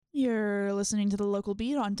You're listening to The Local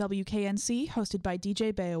Beat on WKNC, hosted by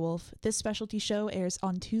DJ Beowulf. This specialty show airs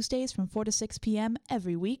on Tuesdays from 4 to 6 p.m.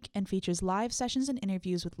 every week and features live sessions and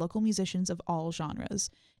interviews with local musicians of all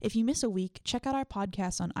genres. If you miss a week, check out our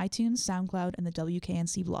podcast on iTunes, SoundCloud, and the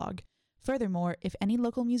WKNC blog. Furthermore, if any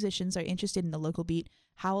local musicians are interested in The Local Beat,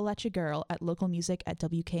 howl at your girl at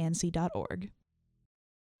localmusic@wknc.org.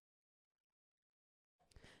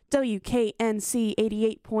 WKNC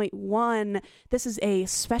 88.1. This is a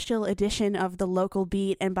special edition of The Local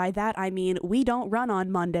Beat, and by that I mean we don't run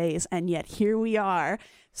on Mondays, and yet here we are.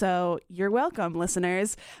 So you're welcome,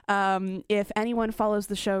 listeners. If anyone follows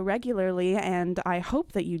the show regularly, and I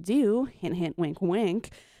hope that you do, hint, hint, wink, wink,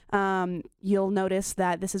 you'll notice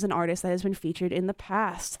that this is an artist that has been featured in the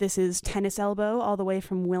past. This is Tennis Elbow, all the way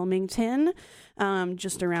from Wilmington,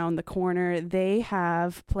 just around the corner. They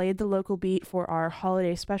have played The Local Beat for our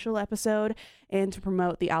holiday special episode and to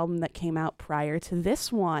promote the album that came out prior to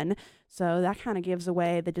this one. So that kind of gives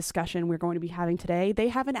away the discussion we're going to be having today. They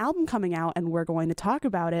have an album coming out and we're going to talk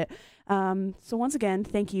about it. So once again,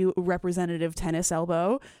 thank you, Representative Tennis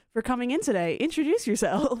Elbow, for coming in today. Introduce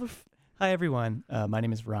yourself. Hi everyone, my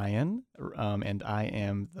name is Ryan, and I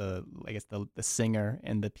am the singer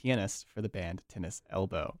and the pianist for the band Tennis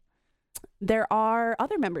Elbow. There are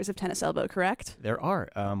other members of Tennis Elbow, correct? There are.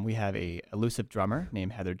 We have a elusive drummer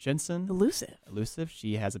named Heather Jensen. Elusive.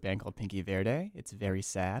 She has a band called Pinky Verde. It's very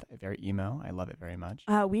sad, very emo. I love it very much.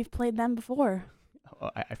 We've played them before. Oh,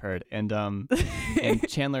 I've heard. And and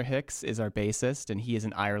Chandler Hicks is our bassist, and he is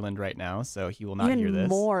in Ireland right now, so he will not hear this. Even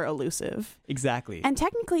more elusive. Exactly. And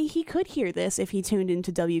technically, he could hear this if he tuned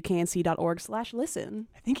into WKNC.org/listen.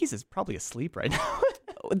 I think he's probably asleep right now.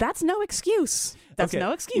 That's no excuse. That's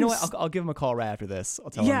no excuse. You know what? I'll give him a call right after this.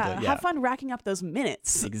 I'll tell him to, have fun racking up those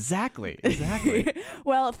minutes. Exactly.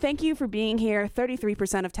 Well, thank you for being here.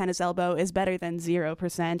 33% of Tennis Elbow is better than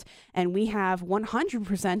 0%, and we have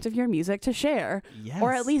 100% of your music to share. Yes.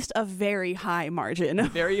 Or at least a very high margin.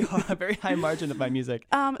 Very high margin of my music.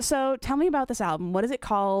 So tell me about this album. What is it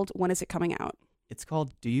called? When is it coming out? It's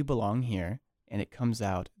called Do You Belong Here? And it comes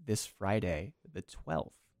out this Friday, the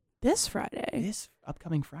 12th. This Friday? This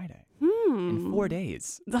upcoming Friday. In 4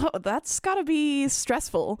 days. Oh, that's got to be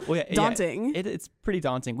stressful. Daunting. Yeah, it's pretty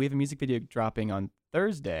daunting. We have a music video dropping on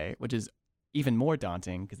Thursday, which is even more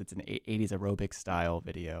daunting because it's an 80s aerobic style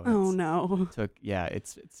video. No.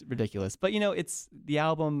 It's ridiculous. But the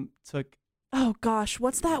album took. Oh gosh,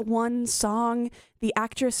 what's that one song? The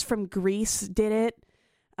actress from Grease did it.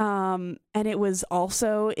 And it was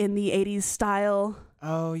also in the 80s style.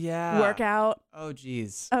 Oh yeah. Workout. Oh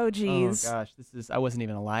geez. Oh gosh, I wasn't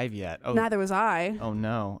even alive yet. Oh, neither was I. Oh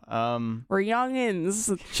no. We're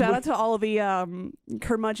youngins. Shout out to all of the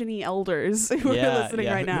curmudgeon-y elders who are listening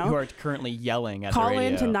right now. Who are currently yelling at Call the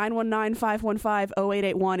radio. in to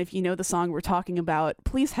 919-515-0881 if you know the song we're talking about.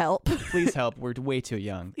 Please help. Please help. We're way too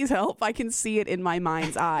young. Please help. I can see it in my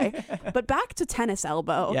mind's eye. But back to Tennis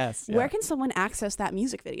Elbow. Yes. Where can someone access that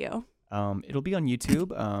music video? It'll be on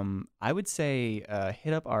YouTube. I would say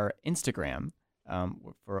hit up our Instagram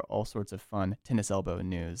for all sorts of fun Tennis Elbow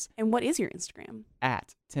news. And what is your Instagram?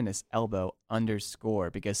 At Tennis Elbow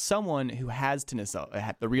 _, because someone who has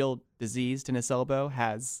the real disease Tennis Elbow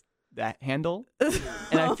has that handle, and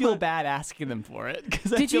I feel bad asking them for it.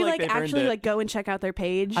 Did you actually go and check out their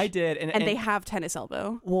page? I did, and they have Tennis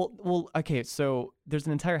Elbow. Well, okay. So there's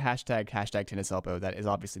an entire hashtag Tennis Elbow that is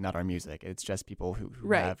obviously not our music. It's just people who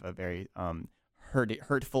have a very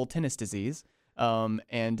hurtful tennis disease.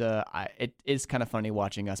 It is kind of funny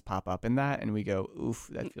watching us pop up in that, and we go, oof,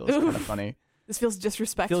 that feels kind of funny. This feels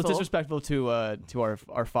disrespectful. Feels disrespectful to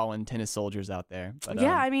our fallen tennis soldiers out there. But,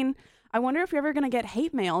 I mean, I wonder if you're ever going to get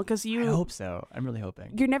hate mail because I hope so. I'm really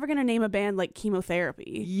hoping. You're never going to name a band like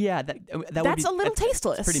Chemotherapy. Yeah, that's a little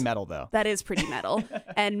tasteless. It's pretty metal, though. That is pretty metal.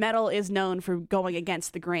 And metal is known for going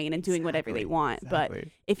against the grain and doing whatever they want. Exactly. But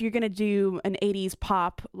if you're going to do an 80s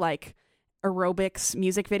pop, like aerobics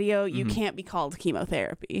music video, you can't be called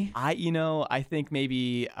Chemotherapy. I think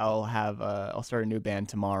maybe I'll start a new band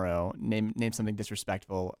tomorrow. Name something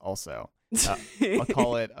disrespectful also. I'll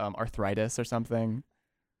call it Arthritis or something.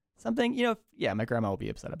 Something, my grandma will be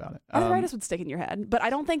upset about it. Arthritis would stick in your head, but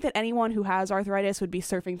I don't think that anyone who has arthritis would be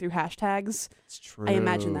surfing through hashtags. It's true. I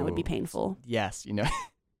imagine that would be painful. Yes,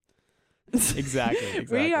 Exactly.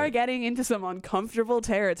 We are getting into some uncomfortable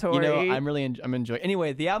territory. I'm enjoying.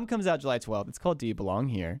 Anyway, the album comes out July 12th. It's called Do You Belong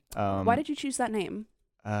Here? Why did you choose that name?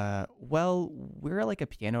 Well, we're like a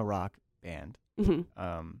piano rock band.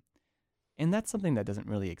 Mm-hmm. And that's something that doesn't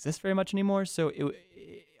really exist very much anymore. So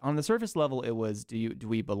on the surface level, it was do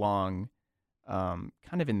we belong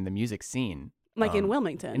kind of in the music scene. Like in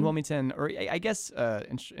Wilmington. In Wilmington, or I guess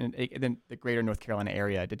in the greater North Carolina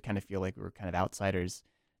area, I did kind of feel like we were kind of outsiders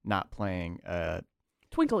not playing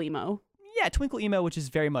Twinkle Emo. Yeah, Twinkle Emo, which is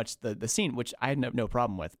very much the scene, which I had no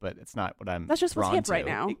problem with, but it's not what I'm That's just what's hip to. right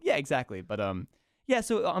now. Yeah, exactly. But yeah,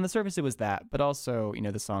 so on the surface it was that, but also,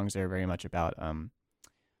 the songs are very much about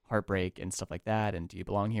heartbreak and stuff like that, and do you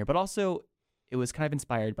belong here? But also it was kind of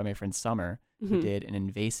inspired by my friend Summer, who did an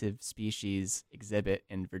invasive species exhibit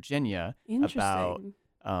in Virginia about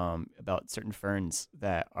certain ferns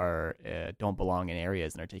that are don't belong in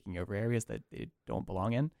areas and are taking over areas that they don't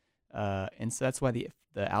belong in. And so that's why the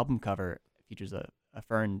album cover features a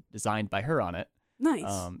fern designed by her on it.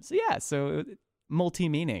 Nice. So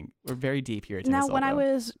multi-meaning. We're very deep here at Now, Tennis when I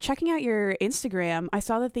Elbow. was checking out your Instagram, I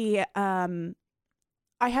saw that the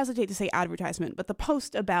I hesitate to say advertisement, but the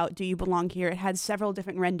post about Do You Belong Here, it had several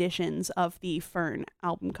different renditions of the Fern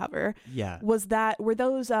album cover. Yeah. Were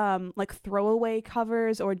those like throwaway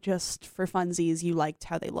covers, or just for funsies you liked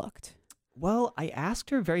how they looked? Well, I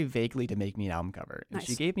asked her very vaguely to make me an album cover, and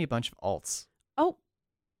she gave me a bunch of alts. Oh,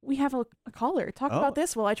 we have a caller. Talk about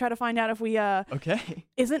this while I try to find out if we Okay.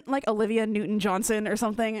 Isn't like Olivia Newton-Johnson or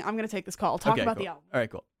something? I'm going to take this call. Talk about cool. the album. All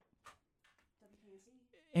right, cool.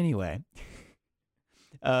 Anyway.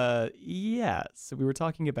 Yeah, so we were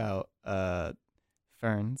talking about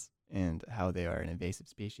ferns and how they are an invasive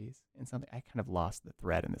species, and something I kind of lost the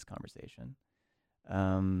thread in this conversation. Do you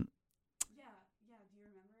remember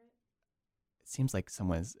it? It seems like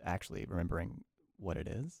someone's actually remembering what it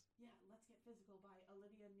is. Yeah, Let's Get Physical by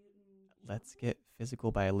Olivia Newton. Let's Get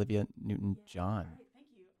Physical by Olivia Newton-John. All right, thank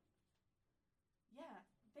you. Yeah,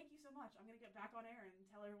 thank you so much. I'm going to get back on air and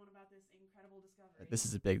tell everyone about this incredible discovery.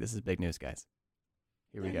 This is big news, guys.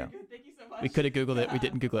 Here we go. Thank you so much. We could have Googled it. We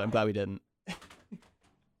didn't Google it. I'm glad we didn't.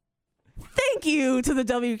 Thank you to the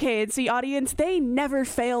WKNC audience. They never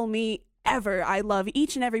fail me ever. I love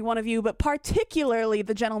each and every one of you, but particularly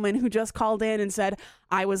the gentleman who just called in and said,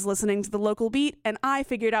 I was listening to the local beat and I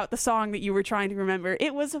figured out the song that you were trying to remember.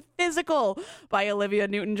 It was Physical by Olivia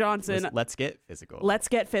Newton-Johnson. Let's Get Physical. Let's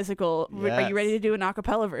Get Physical. Yes. Are you ready to do an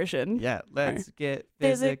acapella version? Yeah, let's get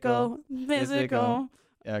physical. Physical.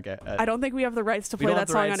 Okay. I don't think we have the rights to play that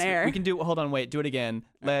song on air. We can do. Hold on, wait. Do it again.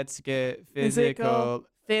 Let's get physical.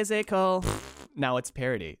 Physical. Now it's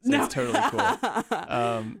parody. So it's totally cool.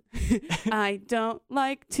 I don't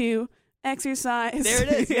like to exercise. There it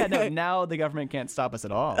is. Yeah. No. Now the government can't stop us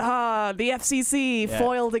at all. The FCC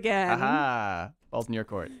foiled again. Aha. Ball's in your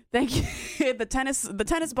court. Thank you. the tennis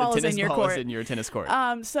ball is in your court. Is in your tennis court.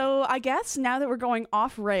 So I guess now that we're going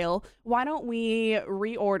off rail, why don't we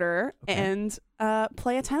reorder and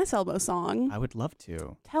play a Tennis Elbow song? I would love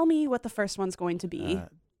to. Tell me what the first one's going to be.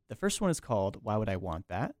 The first one is called Why Would I Want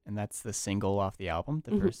That? And that's the single off the album,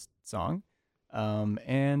 the first song.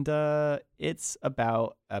 And it's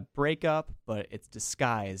about a breakup, but it's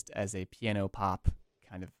disguised as a piano pop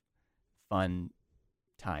kind of fun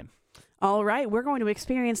time. All right, we're going to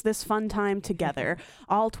experience this fun time together.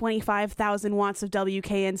 All 25,000 watts of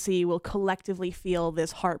WKNC will collectively feel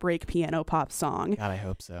this heartbreak piano pop song. God, I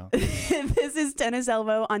hope so. This is Tennis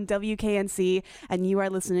Elbow on WKNC, and you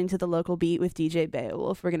are listening to The Local Beat with DJ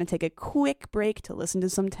Beowulf. We're going to take a quick break to listen to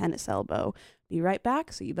some Tennis Elbow. Be right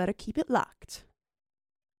back, so you better keep it locked.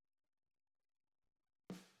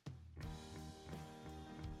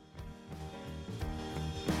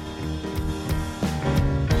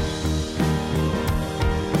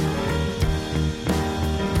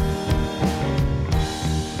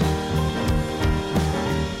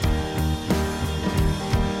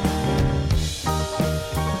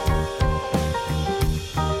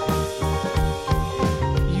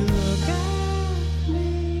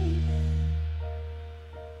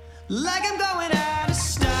 Like I'm going out of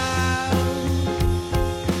style,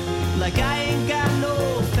 like I ain't got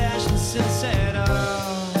no fashion sense at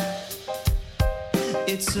all.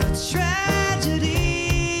 It's a tragedy,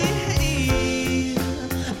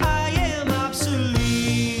 I am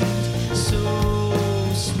obsolete, so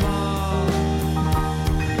small.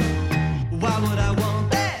 Why would I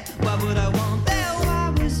want that? Why would I want that? Why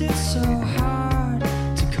was it so hard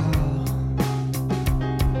to call?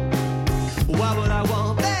 Why would I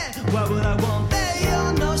want that? Why would I want that?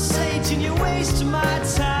 You're no sage and you're wasting my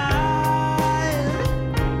time.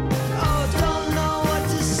 Oh, don't know what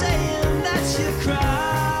to say and that's your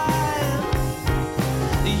crime.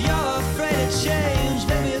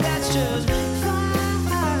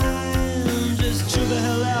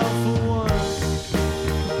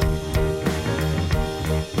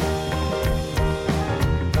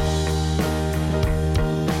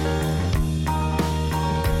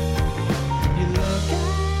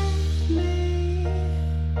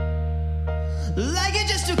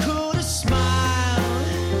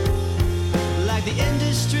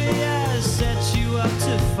 illustrious set you up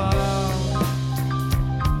to fall.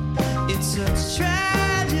 It's a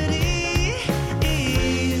tragedy,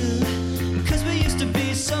 'cause we used to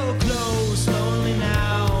be so close, lonely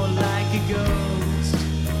now like a ghost.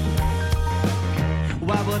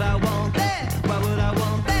 Why would I want that? Why would I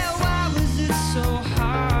want that? Why was it so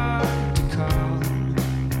hard to call?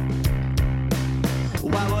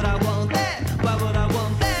 Why would I want that? Why would I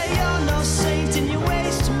want that? You're no saint and you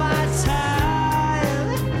waste my time.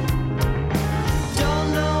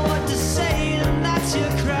 Don't know what to say and that's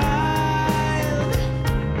your crime.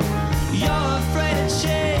 You're afraid of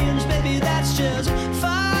change, baby, that's just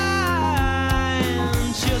fine.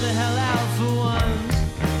 Chill the hell out for once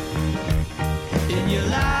in your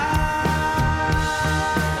life.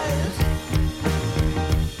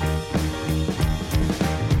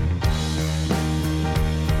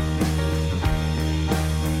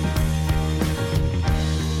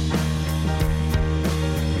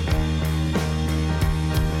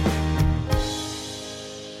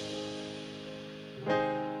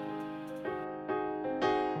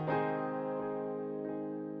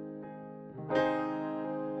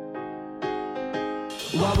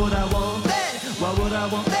 Why would I want that? Why would I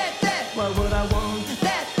want that? Why would I want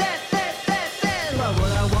that? Why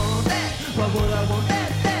would I want that? Why would I want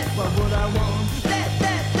that? Why would I want that?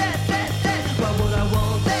 Why would I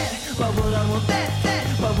want that? Why would I want that?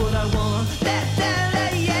 Why would I want that?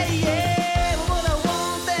 Yeah, yeah. Why would I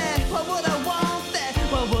want that? Why would I want that?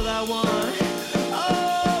 Why would I want?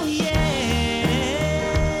 Oh yeah.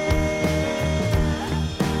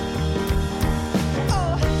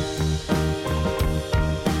 Oh.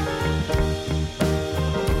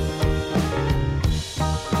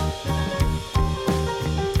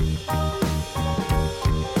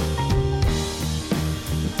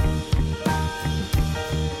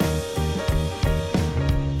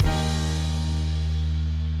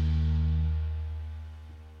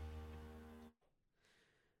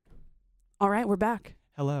 All right, we're back.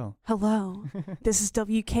 Hello. Hello. This is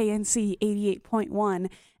WKNC 88.1.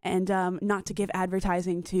 And not to give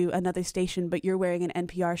advertising to another station, but you're wearing an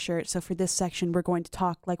NPR shirt. So for this section, we're going to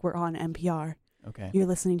talk like we're on NPR. Okay. You're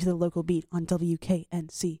listening to the local beat on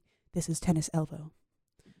WKNC. This is Tennis Elbow.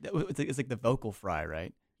 It's like the vocal fry,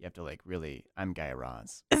 right? You have to like really, I'm Guy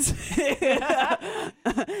Raz. And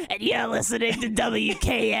you're listening to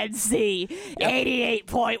WKNC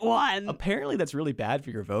 88.1. Apparently that's really bad for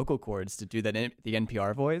your vocal cords to do that the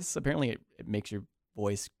NPR voice. Apparently it makes your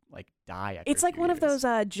voice like die after It's a like few one of years.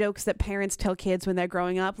 those jokes that parents tell kids when they're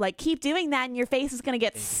growing up, like, keep doing that and your face is going to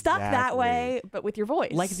get stuck that way, but with your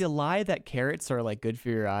voice. Like the lie that carrots are like good for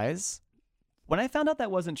your eyes. When I found out that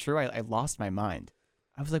wasn't true, I lost my mind.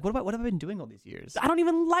 I was like, what have I been doing all these years? I don't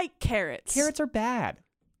even like carrots. Carrots are bad.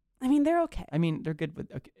 I mean, they're okay. I mean, they're good, but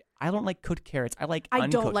okay. I don't like cooked carrots. I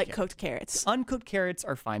don't like carrots. cooked carrots. Uncooked carrots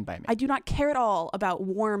are fine by me. I do not care at all about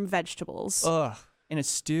warm vegetables. Ugh. In a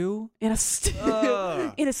stew? In a stew,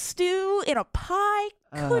 Ugh. in a stew, in a pie,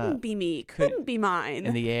 couldn't be me. Couldn't be mine.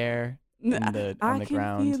 In the air, on the I can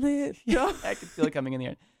ground. feel it. Yeah, I can feel it coming in the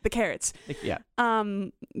air. The carrots. Yeah,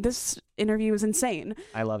 This interview was insane.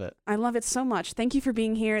 I love it. I love it so much. Thank you for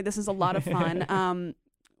being here. This is a lot of fun.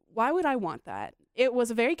 Why would I want that? It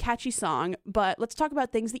was a very catchy song, but let's talk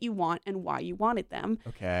about things that you want and why you wanted them.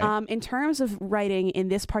 Okay. In terms of writing in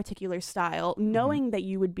this particular style, knowing that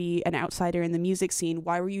you would be an outsider in the music scene,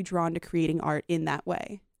 why were you drawn to creating art in that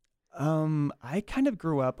way? I kind of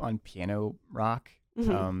grew up on piano rock.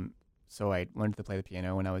 Mhm. So I learned to play the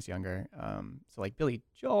piano when I was younger. So like Billy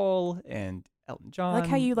Joel and Elton John. I like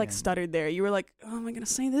how you and, stuttered there. You were like, oh, am I going to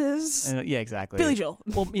say this? yeah, exactly. Billy Joel.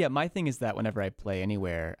 Well, yeah, my thing is that whenever I play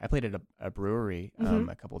anywhere, I played at a brewery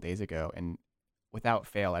a couple days ago, and without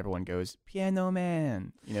fail, everyone goes, Piano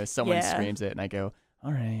Man. You know, someone Yeah. screams it, and I go,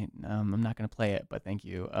 all right, I'm not going to play it, but thank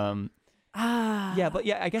you. Ah. Yeah, but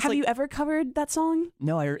yeah, I guess Have like, you ever covered that song?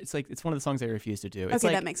 no, it's one of the songs I refuse to do. It's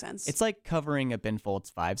Okay, like, that makes sense. It's like covering a Ben Folds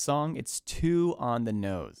 5 song. It's too on the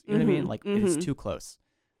nose. You know what I mean? Like it's too close.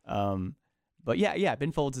 But yeah,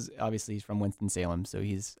 Ben Folds is obviously he's from Winston-Salem, so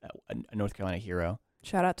he's a North Carolina hero.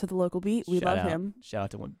 Shout out to the local beat. We love him. Shout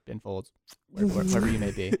out to Ben Folds, wherever you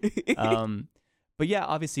may be. But yeah,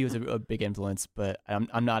 obviously he was a big influence, but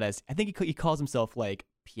I'm not as, I think he calls himself like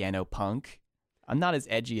piano punk. I'm not as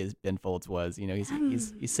edgy as Ben Folds was. You know,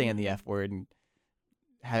 he's saying the F word and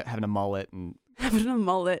having a mullet and Having a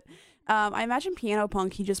mullet. I imagine piano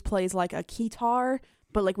punk, he just plays like a keytar,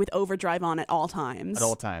 but like with overdrive on at all times. at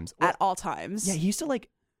all times. At all times. Yeah, he used to like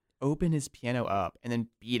open his piano up and then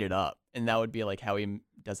beat it up, and that would be like how he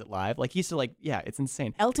does it live. Like he used to like, yeah, it's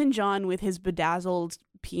insane. Elton John with his bedazzled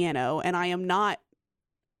piano, and I am not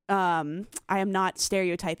I am not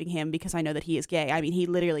stereotyping him because I know that he is gay. I mean, he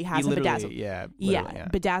literally has a bedazzled,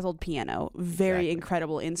 bedazzled piano. Very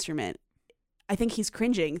incredible instrument. I think he's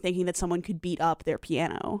cringing thinking that someone could beat up their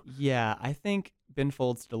piano. Yeah, I think Ben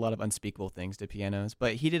Folds did a lot of unspeakable things to pianos,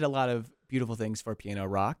 but he did a lot of beautiful things for piano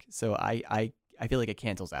rock. So I feel like it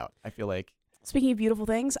cancels out. I feel like. Speaking of beautiful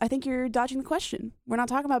things, I think you're dodging the question. We're not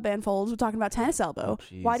talking about Ben Folds. We're talking about Tennis Elbow. Oh,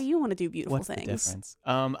 why do you want to do beautiful What's things? The difference?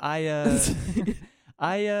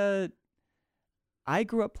 I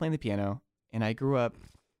grew up playing the piano, and I grew up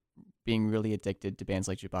being really addicted to bands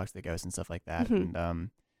like Jukebox the Ghost and stuff like that. Mm-hmm.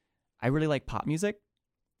 And I really like pop music.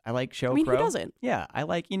 I like Sheryl Crow. Crow. Who doesn't? Yeah, I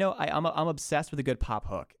like, I'm obsessed with a good pop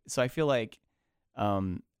hook. So I feel like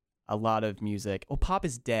a lot of music. Well, pop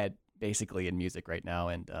is dead basically in music right now,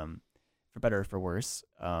 and for better or for worse.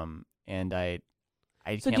 And I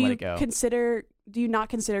can't let it go. Do you not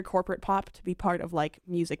consider corporate pop to be part of like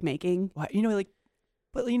music making? Well,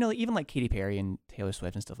 even like Katy Perry and Taylor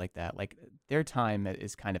Swift and stuff like that, like their time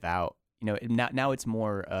is kind of out. Now it's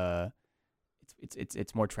more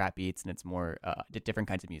it's more trap beats and it's more different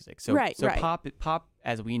kinds of music. So pop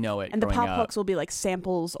as we know it, and the pop up, hooks will be like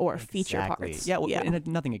samples or feature parts. Yeah, and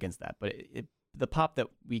nothing against that, but the pop that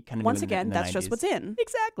we kind of once knew again, in the that's 90s, just what's in.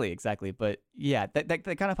 Exactly. But yeah, that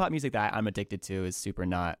kind of pop music that I'm addicted to is super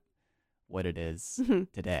not what it is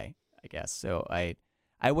today, I guess. So I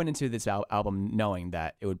went into this album knowing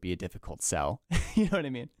that it would be a difficult sell. You know what I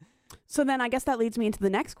mean? So then I guess that leads me into the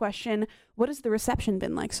next question. What has the reception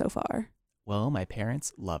been like so far? Well, my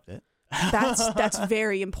parents loved it. That's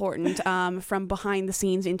very important. From behind the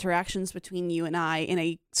scenes interactions between you and I in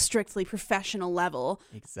a strictly professional level.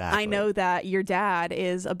 Exactly. I know that your dad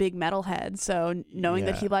is a big metalhead, so knowing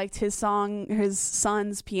that he liked his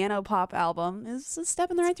son's piano pop album is a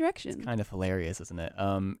step in the right direction. It's kind of hilarious, isn't it?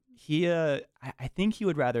 I think he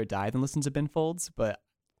would rather die than listen to Ben Folds, but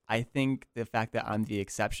I think the fact that I'm the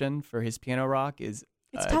exception for his piano rock is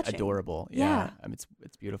adorable. Yeah.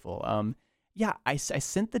 It's beautiful. I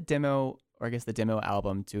sent the demo, or I guess the demo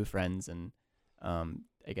album, to friends and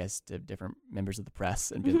I guess to different members of the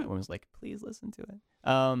press, and one was like, "Please listen to it,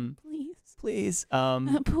 please,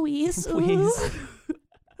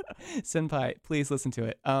 senpai, please listen to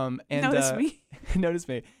it." And notice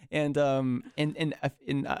me, and a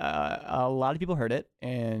lot of people heard it,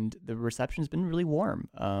 and the reception's been really warm.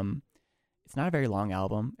 It's not a very long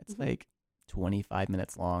album. It's like 25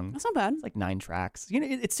 minutes long. That's not bad. It's like 9 tracks.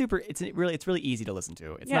 It's really easy to listen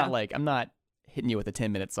to. It's not like I'm not hitting you with a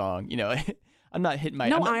 10-minute song. I'm not hitting my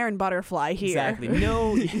Iron Butterfly here. Exactly.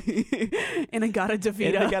 No Inagata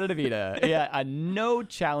Davida. Yeah, no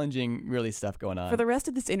challenging really stuff going on. For the rest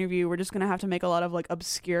of this interview, we're just going to have to make a lot of like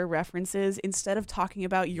obscure references instead of talking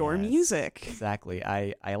about your music. Exactly.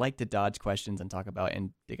 I like to dodge questions and talk about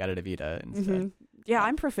Inagata Davida instead. Yeah,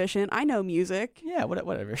 I'm proficient. I know music. Yeah,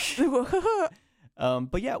 whatever.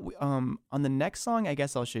 But yeah, on the next song, I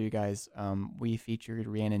guess I'll show you guys. We featured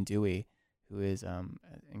Rhiannon Dewey, who is an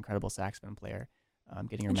incredible saxophone player,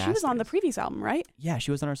 getting her master's. She was on the previous album, right? Yeah,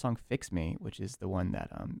 she was on our song "Fix Me," which is the one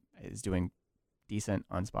that is doing decent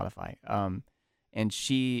on Spotify. And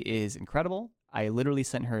she is incredible. I literally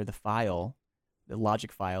sent her the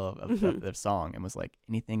Logic file of the song, and was like,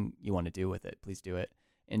 "Anything you want to do with it, please do it."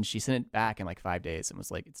 And she sent it back in like 5 days and was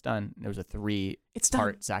like, "It's done." And there was a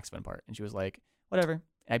 3-part saxophone part. And she was like, "Whatever."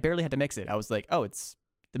 And I barely had to mix it. I was like, "Oh, it's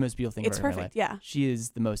the most beautiful thing I've ever heard in my life." Yeah. She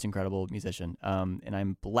is the most incredible musician. And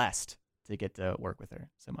I'm blessed to get to work with her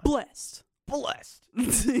so much. Blessed.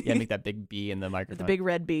 Yeah, make that big B in the microphone. The big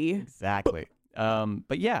red B. Exactly.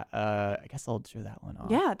 But yeah, I guess I'll show that one off.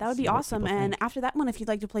 Yeah, that would be awesome. And after that one, if you'd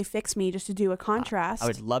like to play Fix Me just to do a contrast, I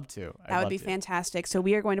would love to. That would be fantastic. So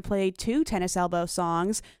we are going to play 2 Tennis Elbow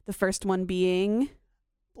songs. The first one being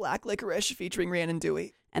Black Licorice featuring Rhiannon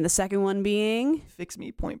Dewey. And the second one being Fix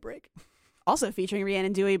Me, Point Break. Also featuring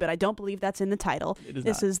Rhiannon Dewey, but I don't believe that's in the title.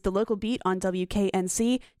 This is The Local Beat on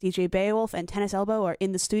WKNC. DJ Beowulf and Tennis Elbow are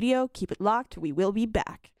in the studio. Keep it locked. We will be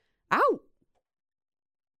back. Ow!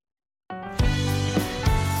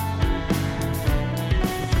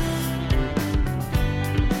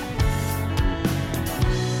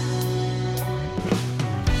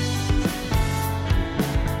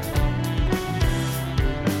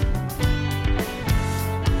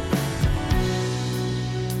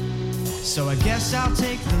 So I guess I'll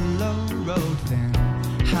take the low road then.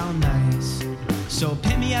 How nice. So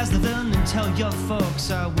paint me as the villain and tell your folks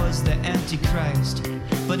I was the Antichrist.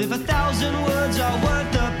 But if 1,000 words are worth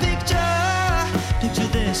the picture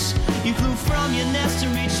this. You flew from your nest to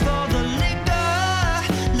reach for the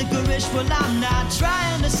licorice. Well, I'm not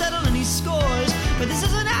trying to settle any scores, but this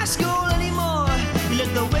isn't high school anymore. You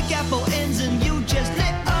let the wick apple ends and you just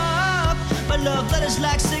let up. love letters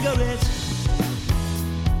like cigarettes.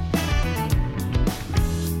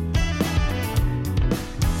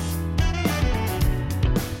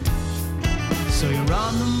 So you're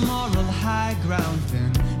on the moral high ground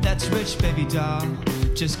then. That's rich, baby doll.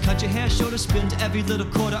 Just cut your hair short or spend every little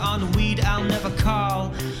quarter on weed I'll never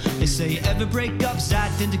call. They say every breakup's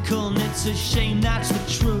identical and it's a shame, that's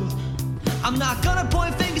the truth. I'm not gonna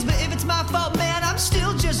point fingers, but if it's my fault, man, I'm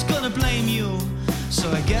still just gonna blame you.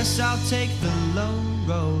 So I guess I'll take the low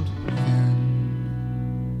road then.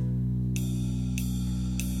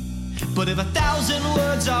 But if 1,000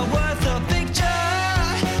 words are worth a picture,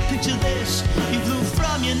 picture this. You flew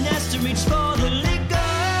from your nest to reach for the licorice.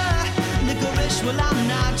 Well, I'm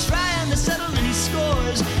not trying to settle any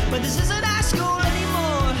scores, but this isn't high school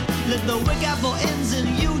anymore. Let the wick apple ends and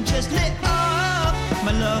you just lit up.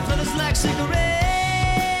 My love letters like cigarettes.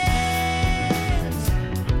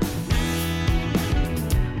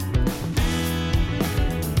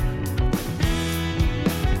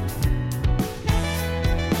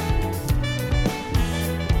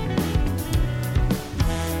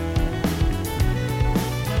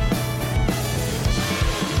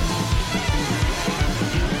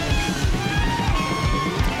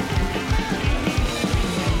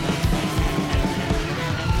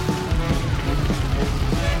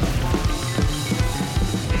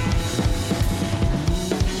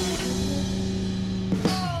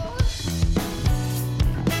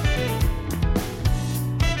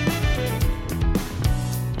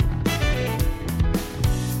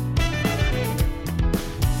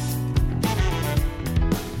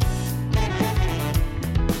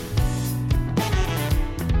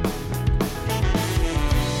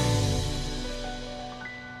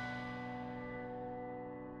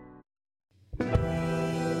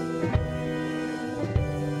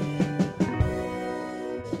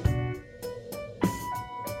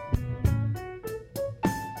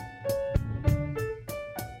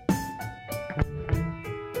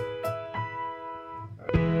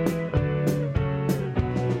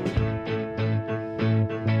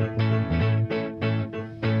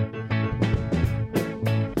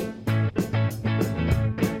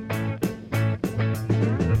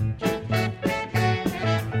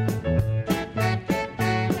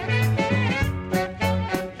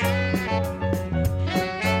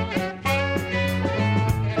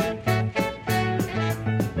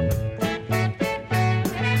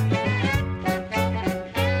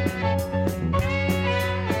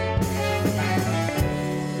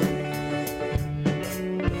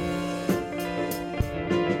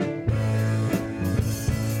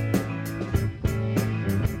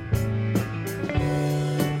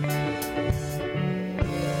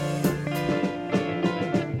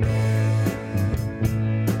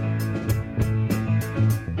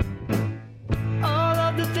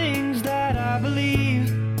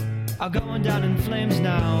 Are going down in flames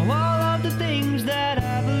now. All of the things that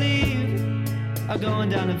I believe are going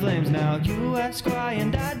down in flames now. You ask why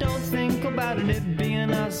and I don't think about it. It being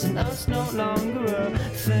us and us no longer a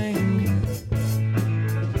thing.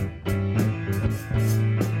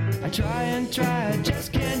 I try and try, I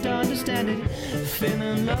just can't understand it.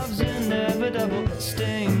 Feeling love's inevitable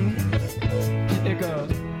sting. It goes.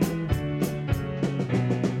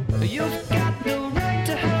 You've got the right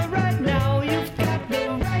to her right now. You've got the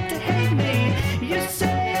right to hate me. You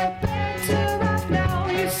say you're better off now.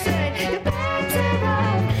 You say you're better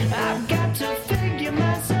off. I've got to figure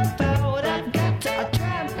myself out. I've got to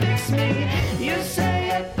try and fix me. You say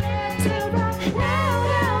you're better off now,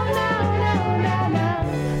 now, now, now, now, now.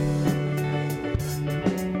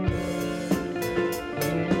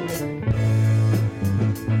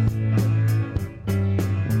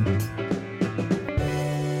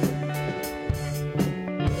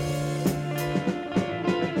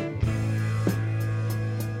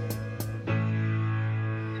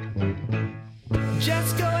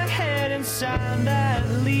 Just go ahead and sign that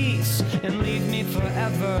lease and leave me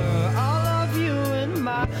forever. All of you and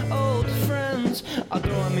my old friends are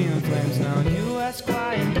throwing me in flames now. You ask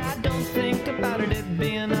why and I don't think about it. It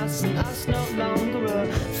being us and us no longer a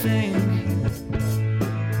thing.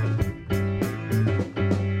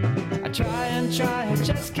 I try and try, I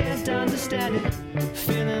just can't understand it.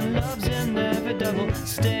 Feeling love's inevitable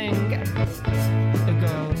sting. It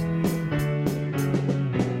goes.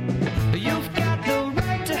 You've got the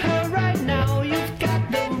right to her right now. You've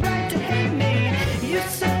got the right to hate me. You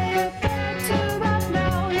say you're better off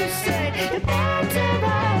now. You say you're better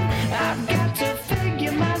off. I've got to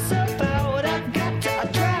figure myself out. I've got to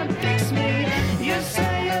try and fix me. You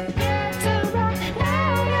say you're better off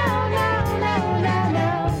now, now, now, now, now,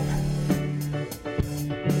 now.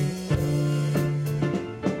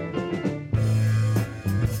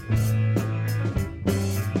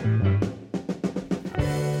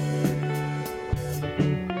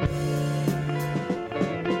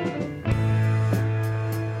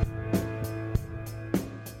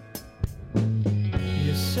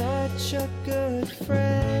 such a good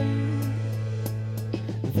friend.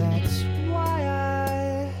 That's why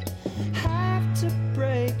I have to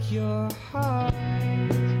break your heart.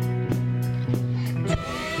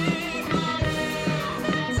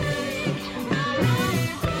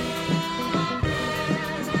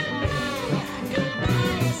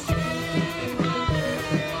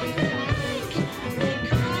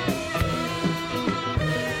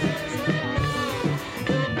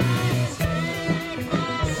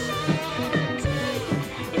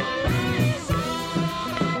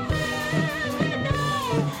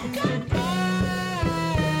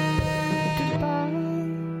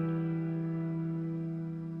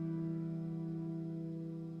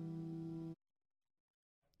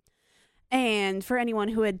 And for anyone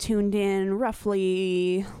who had tuned in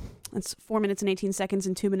roughly, it's 4 minutes and 18 seconds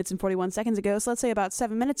and 2 minutes and 41 seconds ago, so let's say about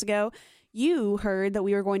 7 minutes ago, you heard that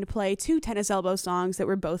we were going to play two Tennis Elbow songs that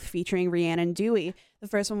were both featuring Rhiannon and Dewey. The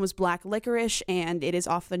first one was Black Licorice, and it is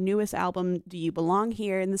off the newest album, Do You Belong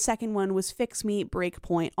Here? And the second one was Fix Me,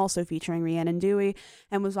 Breakpoint, also featuring Rhiannon and Dewey,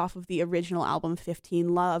 and was off of the original album,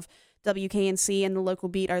 15 Love. WKNC and the local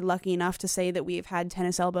beat are lucky enough to say that we've had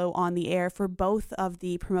Tennis Elbow on the air for both of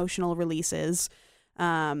the promotional releases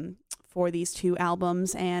for these two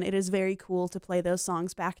albums, and it is very cool to play those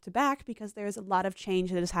songs back to back because there's a lot of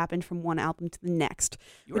change that has happened from one album to the next.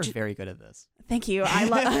 You are very good at this. Thank you. I've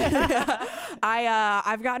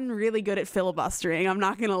gotten really good at filibustering. I'm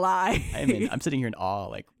not gonna lie. I mean, I'm sitting here in awe,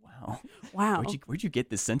 like, wow. Where'd you get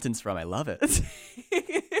this sentence from? I love it.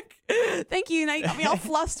 Thank you. Now you got me all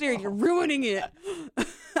flustered. You're ruining it.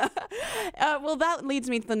 Well, that leads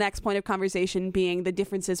me to the next point of conversation being the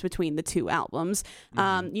differences between the two albums.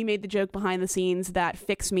 You made the joke behind the scenes that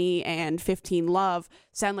Fix Me and 15 Love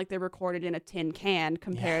sound like they're recorded in a tin can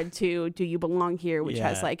compared to Do You Belong Here, which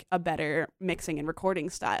has like a better mixing and recording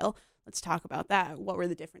style. Let's talk about that. What were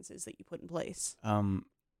the differences that you put in place?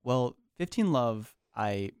 Well, 15 Love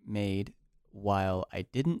I made while I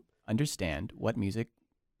didn't understand what music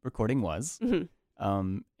recording was.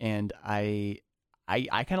 And I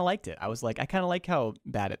kind of liked it. I was like, I kind of like how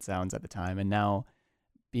bad it sounds at the time. And now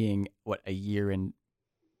being a year and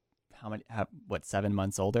 7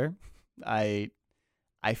 months older, I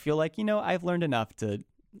feel like, I've learned enough to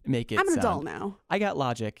make it I'm an sound. adult now. I got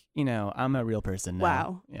Logic, I'm a real person now.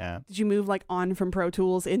 Wow. Yeah. Did you move on from Pro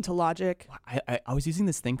Tools into Logic? I was using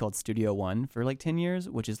this thing called Studio One for 10 years,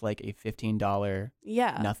 which is like a $15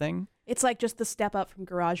 nothing. It's like just the step up from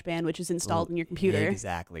GarageBand, which is installed in your computer.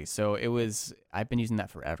 Exactly. So I've been using that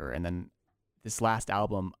forever. And then this last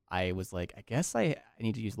album, I was like, I guess I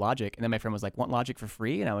need to use Logic. And then my friend was like, want Logic for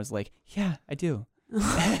free? And I was like, yeah, I do.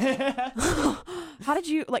 How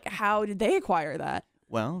did they acquire that?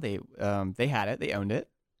 Well, they had it, they owned it,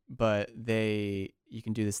 but you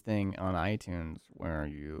can do this thing on iTunes where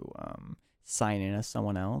you sign in as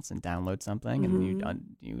someone else and download something, and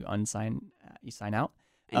you sign out.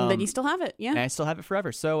 And then you still have it, yeah. And I still have it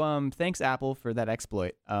forever. So thanks, Apple, for that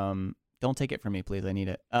exploit. Don't take it from me, please. I need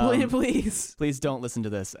it. Please. Please don't listen to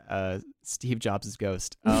this. Steve Jobs'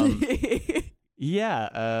 ghost.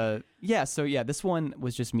 Yeah. So this one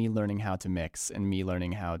was just me learning how to mix and me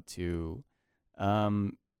learning how to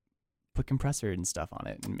put compressor and stuff on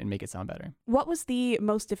it and make it sound better. What was the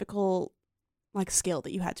most difficult skill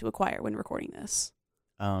that you had to acquire when recording this?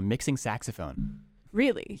 Mixing saxophone.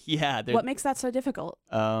 Really? Yeah. What makes that so difficult?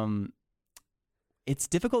 It's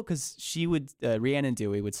difficult because Rhiannon and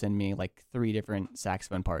Dewey would send me 3 different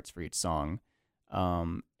saxophone parts for each song.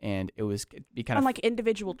 And it'd be kind of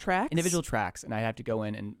individual tracks? Individual tracks. And I'd have to go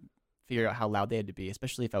in and figure out how loud they had to be,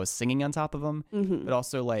 especially if I was singing on top of them, but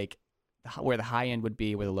also where the high end would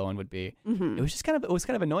be, where the low end would be. It was kind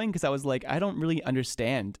of annoying because I was like, I don't really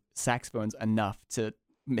understand saxophones enough to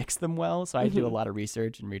mix them well. So I do a lot of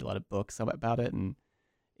research and read a lot of books about it. And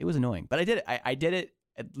it was annoying, but I did it. I did it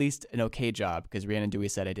at least an okay job because Rhiannon and Dewey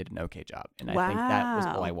said I did an okay job. And I think that was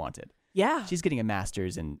all I wanted. Yeah. She's getting a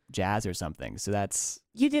master's in jazz or something. So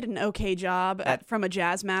You did an okay job from a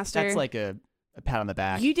jazz master. That's like a pat on the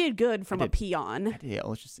back. You did good from a peon. I did.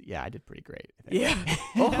 I did pretty great. Yeah.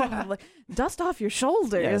 Dust off your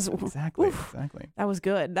shoulders. Yes, exactly. That was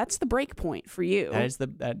good. That's the break point for you. That is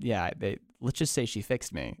let's just say she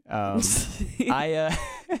fixed me.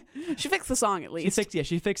 She fixed the song at least.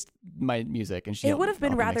 She fixed my music, and it would have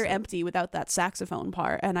been rather empty without that saxophone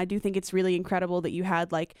part. And I do think it's really incredible that you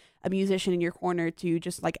had a musician in your corner to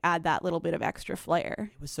just add that little bit of extra flair.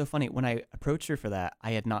 It was so funny when I approached her for that.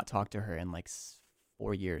 I had not talked to her in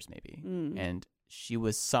 4 years maybe, and she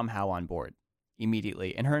was somehow on board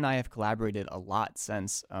immediately. And her and I have collaborated a lot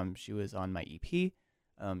since. She was on my EP.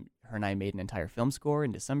 Her and I made an entire film score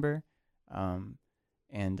in December.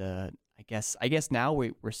 And I guess now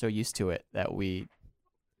we're so used to it that we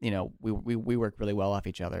work really well off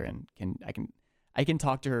each other, and I can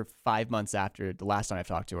talk to her 5 months after the last time I've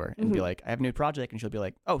talked to her and be like, I have a new project, and she'll be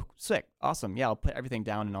like, oh, sick, awesome, yeah, I'll put everything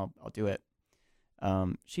down and I'll do it.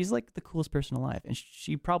 She's like the coolest person alive, and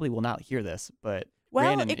she probably will not hear this, but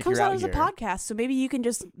Brandon, it comes out as a here, podcast, so maybe you can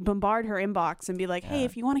just bombard her inbox and be like, hey,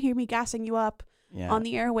 if you want to hear me gassing you up on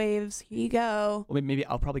the airwaves, here you go. Well, maybe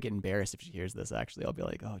I'll probably get embarrassed if she hears this. Actually, I'll be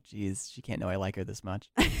like, oh, geez, she can't know I like her this much.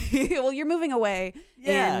 Well, you're moving away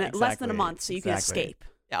in less than a month, so you can escape.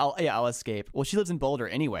 I'll escape. Well, she lives in Boulder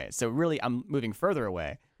anyway, so really I'm moving further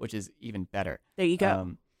away, which is even better. There you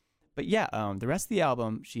go. But yeah, the rest of the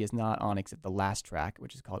album she is not on except the last track,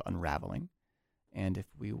 which is called Unraveling. And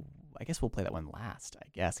I guess we'll play that one last. I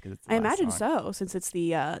guess because it's. I imagine so, since it's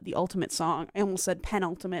the ultimate song. I almost said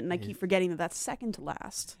penultimate, and I keep forgetting that that's second to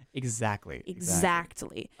last. Exactly.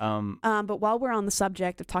 But while we're on the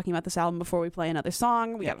subject of talking about this album, before we play another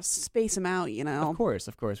song, we gotta space them out. Of course.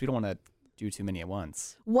 We don't want to do too many at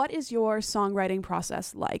once. What is your songwriting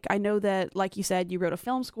process like? I know that, like you said, you wrote a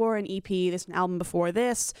film score, an EP, there's an album before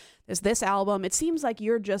this, there's this album. It seems like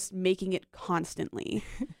you're just making it constantly.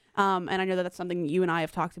 And I know that that's something you and I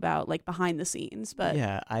have talked about, like behind the scenes, but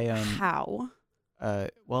how?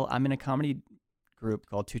 Well, I'm in a comedy group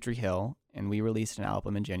called Two Tree Hill, and we released an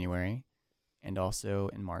album in January and also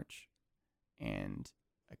in March, and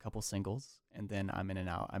a couple singles. And then I'm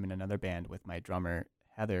in another band with my drummer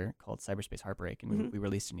Heather called Cyberspace Heartbreak, and we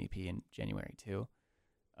released an EP in January too.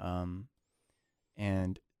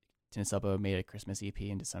 And Tennis Elbow made a Christmas EP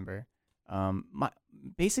in December.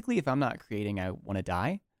 Basically, if I'm not creating, I want to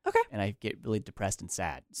die. Okay. And I get really depressed and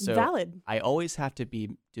sad. So valid. I always have to be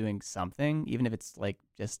doing something, even if it's like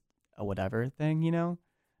just a whatever thing,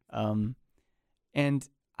 And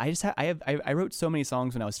I wrote so many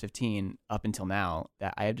songs when I was 15 up until now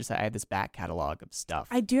that I have this back catalog of stuff.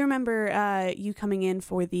 I do remember you coming in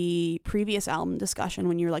for the previous album discussion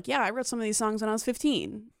when you were like, yeah, I wrote some of these songs when I was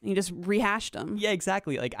 15. And you just rehashed them. Yeah,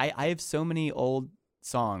 exactly. Like I have so many old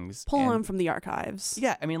songs. Pull them from the archives.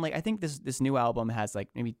 Yeah, I mean, like I think this new album has like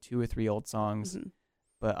maybe 2 or 3 old songs,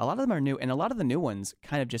 but a lot of them are new, and a lot of the new ones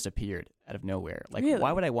kind of just appeared out of nowhere. Like, really?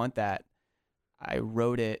 Why would I want that? I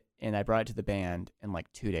wrote it and I brought it to the band in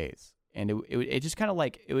like 2 days, and it just kind of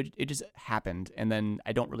like it just happened, and then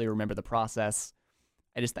I don't really remember the process.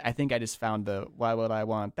 I think I just found the why would I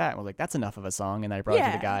want that? And I was like, that's enough of a song, and I brought it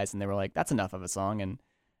to the guys, and they were like, that's enough of a song, and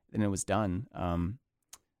then it was done.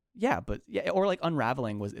 Or like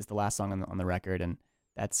Unraveling is the last song on the record, and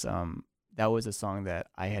that's that was a song that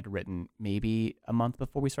I had written maybe a month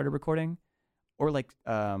before we started recording, or like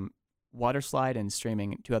Waterslide and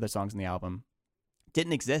Streaming, 2 other songs in the album,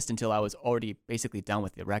 didn't exist until I was already basically done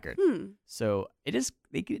with the record. So they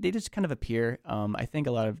just kind of appear. I think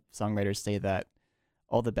a lot of songwriters say that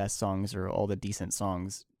all the best songs or all the decent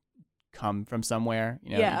songs come from somewhere.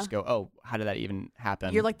 You just go, oh, how did that even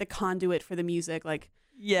happen? You're like the conduit for the music, like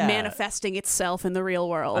manifesting itself in the real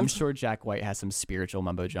world. I'm sure Jack White has some spiritual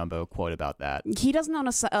mumbo jumbo quote about that. He doesn't own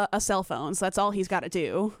a cell phone, so that's all he's got to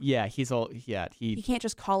do. Yeah, he can't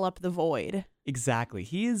just call up the void. Exactly.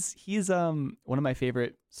 He's one of my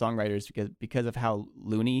favorite songwriters because of how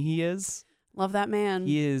loony he is. Love that man.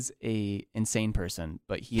 He is a insane person,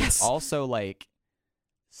 but he is also like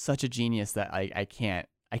such a genius that I can't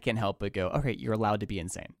help but go, okay, you're allowed to be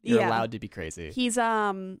insane. You're allowed to be crazy. He's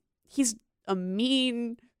a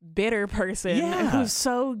mean, bitter person who's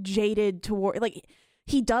so jaded toward, like,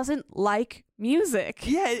 he doesn't like music.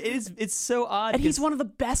 Yeah, it's so odd. And he's one of the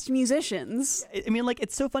best musicians. I mean, like,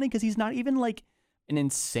 it's so funny because he's not even like an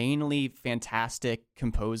insanely fantastic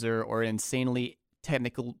composer or an insanely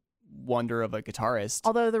technical wonder of a guitarist.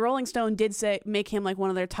 Although the Rolling Stone did make him like one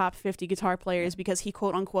of their top 50 guitar players because he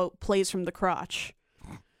quote unquote plays from the crotch.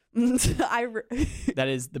 That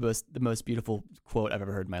is the most beautiful quote I've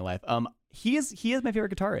ever heard in my life. He is my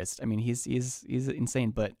favorite guitarist. I mean, he's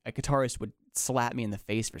insane, but a guitarist would slap me in the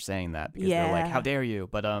face for saying that because they're like, how dare you?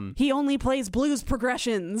 But he only plays blues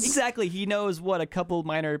progressions. Exactly. He knows what a couple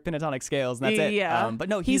minor pentatonic scales, and that's it. Yeah. But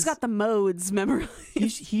no, he's got the modes memorized.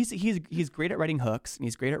 He's great at writing hooks, and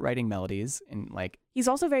he's great at writing melodies, and like he's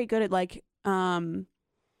also very good at like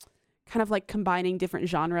kind of like combining different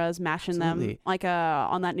genres, mashing them. Like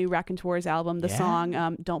on that new Raconteurs album, the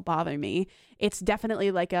song Don't Bother Me. It's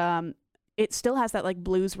definitely like it still has that like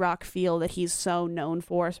blues rock feel that he's so known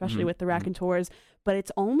for, especially with the Raconteurs, but it's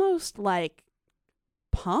almost like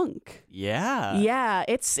punk. Yeah. Yeah,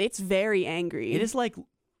 it's very angry. It is like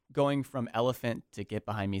going from Elephant to Get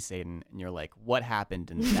Behind Me, Satan, and you're like, what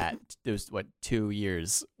happened in that those 2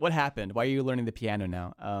 years? What happened? Why are you learning the piano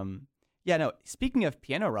now? Yeah, no, speaking of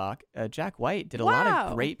piano rock, Jack White did a lot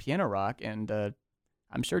of great piano rock, and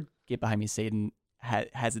I'm sure Get Behind Me, Satan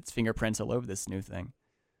has its fingerprints all over this new thing.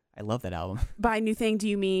 I love that album. By new thing, do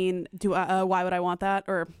you mean, Why Would I Want That?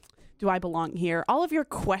 Or Do I Belong Here? All of your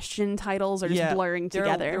question titles are just blurring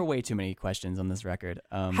together. There are way too many questions on this record.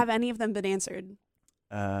 Have any of them been answered?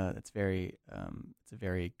 It's a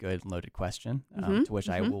very good loaded question, to which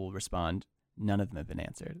I will respond. None of them have been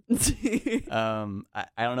answered. I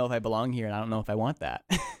don't know if I belong here, and I don't know if I want that.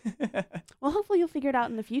 Well, hopefully you'll figure it out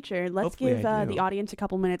in the future. Let's give the audience a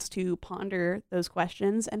couple minutes to ponder those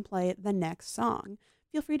questions and play the next song.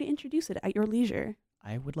 Feel free to introduce it at your leisure.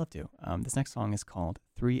 I would love to. This next song is called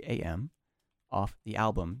 3 a.m. off the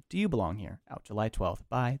album Do You Belong Here, out July 12th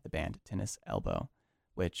by the band Tennis Elbow,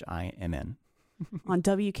 which I am in. On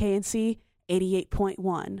WKNC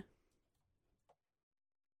 88.1.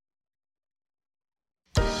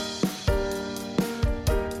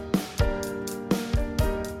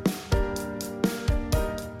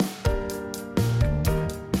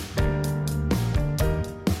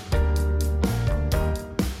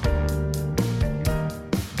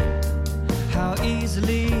 How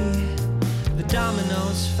easily the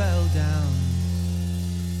dominoes fell down,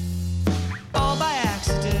 all by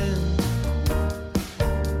accident,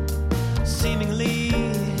 seemingly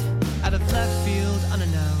out of left field,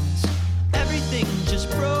 unannounced. Everything just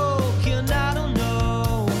broke, and I don't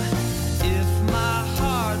know if my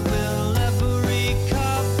heart will ever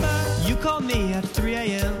recover. You call me at 3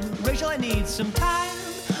 a.m. Rachel, I need some time.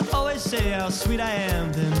 Always say how sweet I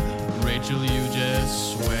am, then Rachel, you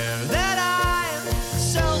just swear that I'm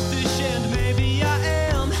selfish, and maybe I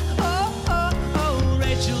am. Oh, oh, oh,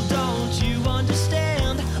 Rachel, don't you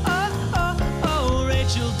understand? Oh, oh, oh,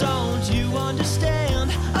 Rachel, don't you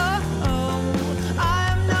understand? Oh, oh,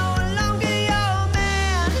 I'm no longer your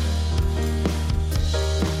man.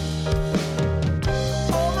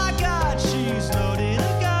 Oh my God, she's loading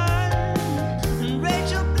a gun.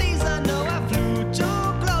 Rachel, please, I know I flew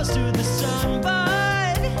too close to the sun, but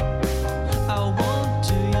I won't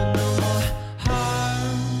do you no more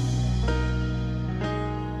harm.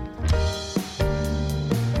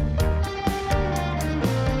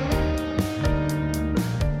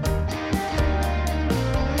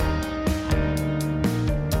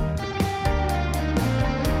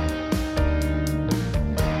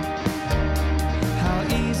 How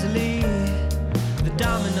easily the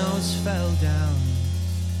dominoes fell down,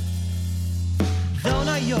 though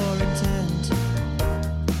not your intent.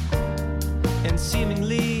 And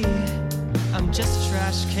seemingly I'm just a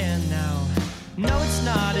trash can now. No, it's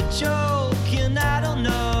not a joke, and I don't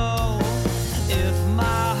know if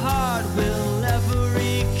my heart will ever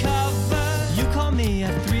recover. You call me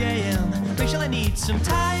at 3 a.m. Rachel, I need some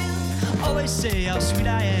time. Always say how sweet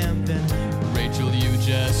I am, then Rachel, you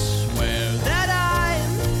just swear that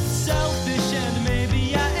I'm selfish, and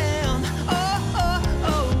maybe I am. Oh, oh,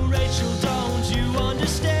 oh, Rachel, don't you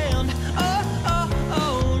understand? Oh, oh,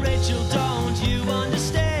 oh, Rachel, don't you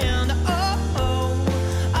understand? Oh, oh,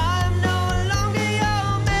 I'm no longer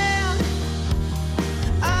your man.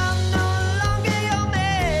 I'm no longer your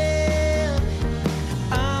man.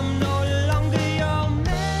 I'm no longer your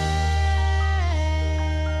man.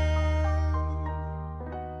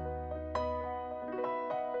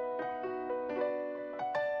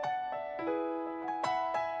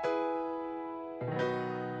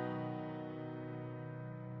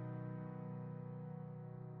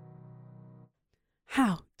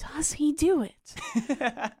 How does he do it?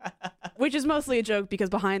 Which is mostly a joke because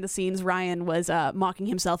behind the scenes, Ryan was mocking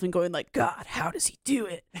himself and going like, God, how does he do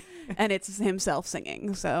it? And it's himself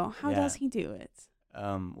singing. So how does he do it?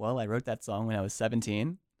 Well, I wrote that song when I was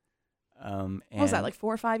 17. And What was that, like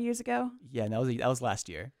 4 or 5 years ago? Yeah, that was last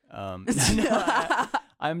year. I'm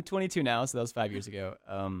 22 now, so that was 5 years ago.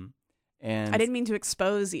 And I didn't mean to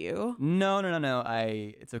expose you. No.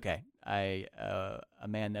 It's okay. A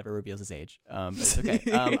man never reveals his age. But it's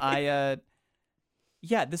okay.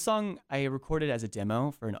 This song I recorded as a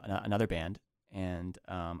demo for another band, and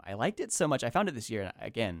I liked it so much. I found it this year, and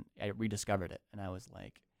again, I rediscovered it, and I was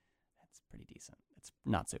like, that's pretty decent. It's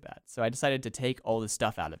not so bad. So I decided to take all the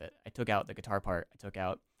stuff out of it. I took out the guitar part. I took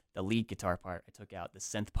out the lead guitar part. I took out the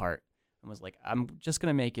synth part, and was like, I'm just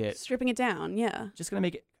gonna make it, Stripping it down, yeah. just gonna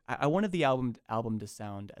make it. I wanted the album to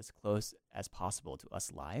sound as close as possible to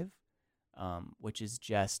us live, which is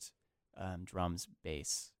just drums,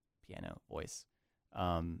 bass, piano, voice.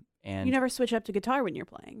 And You never switch up to guitar when you're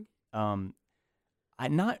playing. I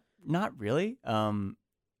not really.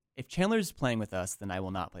 If Chandler's playing with us, then I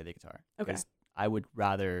will not play the guitar. Okay. Because I would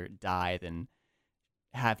rather die than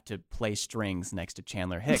have to play strings next to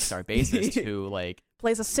Chandler Hicks, our bassist, who like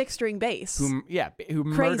plays a 6-string bass. Who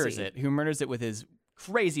Crazy. murders it with his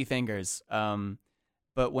crazy fingers.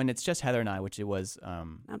 But when it's just Heather and I, which it was,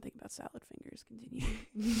 I'm thinking about salad fingers.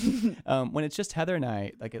 Continue. when it's just Heather and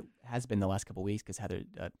I, like it has been the last couple of weeks, because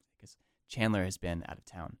Chandler has been out of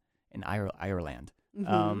town in Ireland.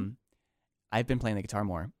 Mm-hmm. I've been playing the guitar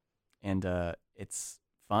more, and it's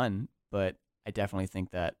fun, but I definitely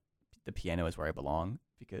think that the piano is where I belong,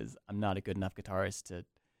 because I'm not a good enough guitarist to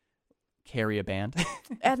carry a band.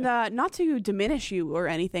 And not to diminish you or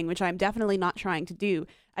anything, which I'm definitely not trying to do,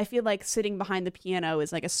 I feel like sitting behind the piano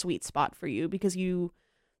is like a sweet spot for you, because you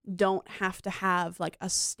don't have to have like a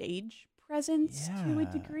stage presence to a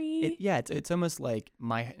degree. It's almost like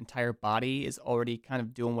my entire body is already kind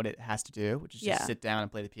of doing what it has to do, which is just sit down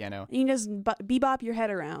and play the piano. You can just bebop your head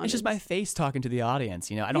around. It's just my face talking to the audience.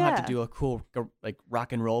 You know, I don't have to do a cool like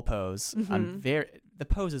rock and roll pose. Mm-hmm. The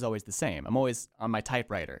pose is always the same. I'm always on my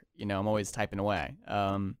typewriter. You know, I'm always typing away.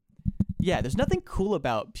 There's nothing cool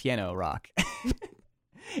about piano rock.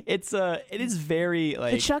 It is very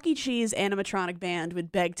like the Chuck E. Cheese animatronic band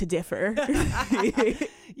would beg to differ.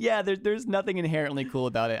 Yeah, there's nothing inherently cool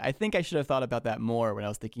about it. I think I should have thought about that more when I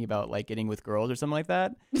was thinking about like getting with girls or something like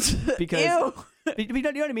that. Because you know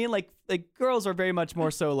what I mean? Like girls are very much more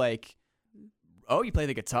so like, oh, you play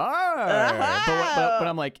the guitar, but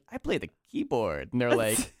I'm like, I play the keyboard, and they're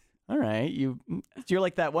like, all right, you're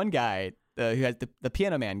like that one guy who has the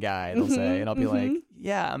piano man guy, they'll say, and I'll be like,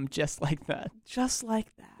 yeah, I'm just like that. Just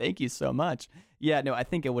like that. Thank you so much. Yeah, no, I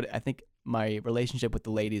think my relationship with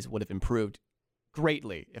the ladies would have improved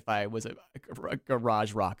greatly if I was a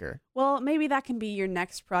garage rocker. Well, maybe that can be your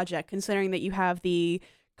next project, considering that you have the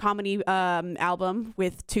comedy album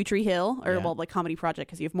with Two Tree Hill, or like comedy project,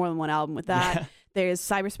 because you have more than one album with that. Yeah. There's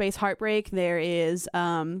Cyberspace Heartbreak. There is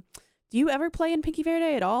do you ever play in Pinky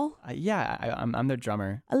Verde at all? I'm their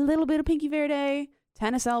drummer. A little bit of Pinky Verde,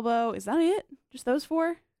 Tennis Elbow. Is that it? Just those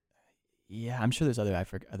 4? Yeah, I'm sure there's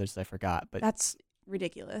others I forgot, but that's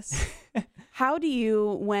ridiculous. How do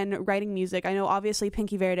you, when writing music, I know obviously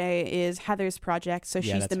Pinky Verde is Heather's project, so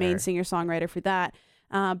she's the main singer-songwriter for that.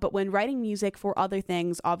 But when writing music for other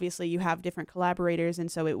things, obviously you have different collaborators,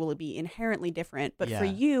 and so it will be inherently different. But for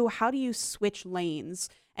you, how do you switch lanes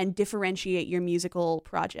and differentiate your musical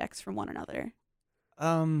projects from one another?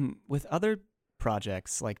 With other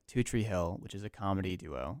projects like Two Tree Hill, which is a comedy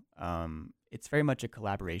duo, it's very much a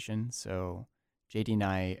collaboration. So JD and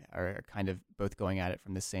I are kind of both going at it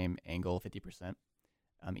from the same angle, 50%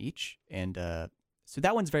 each. And so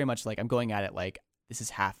that one's very much like I'm going at it like this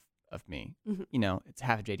is half of me. Mm-hmm. You know, it's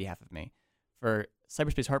half of JD, half of me. For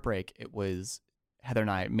Cyberspace Heartbreak, it was Heather and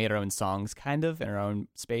I made our own songs kind of in our own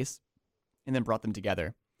space and then brought them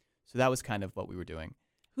together. So that was kind of what we were doing.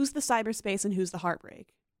 Who's the Cyberspace and who's the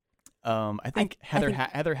Heartbreak? I think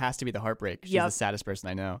Heather has to be the Heartbreak. She's the saddest person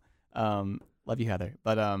I know. Love you, Heather.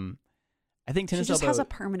 But I think Tennis Elbow, she just has a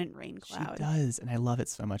permanent rain cloud. She does, and I love it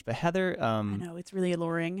so much. But Heather, I know it's really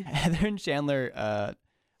alluring. Heather and Chandler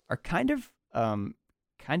are kind of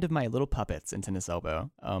my little puppets in Tennis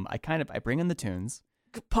Elbow. I bring in the tunes.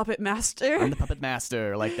 Puppet master. I'm the puppet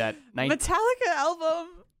master, like that Metallica album.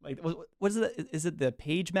 Like what is it? Is it the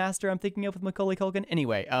Page Master I'm thinking of with Macaulay Culkin?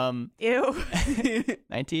 Anyway, ew.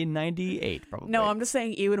 1998 probably. No, I'm just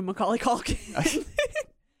saying ew to Macaulay Culkin.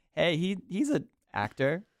 Hey, he's an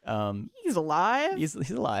actor. He's alive. He's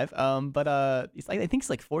alive. But he's like, I think he's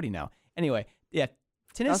like 40 now. Anyway, yeah,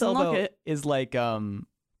 Tennis Elbow is like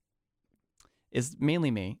is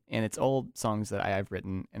mainly me, and it's old songs that I've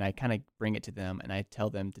written, and I kind of bring it to them, and I tell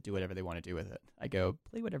them to do whatever they want to do with it. I go,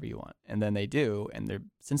 play whatever you want, and then they do, and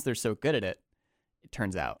since they're so good at it, it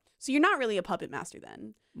turns out. So you're not really a puppet master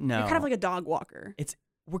then. No, you're kind of like a dog walker.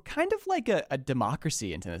 We're kind of like a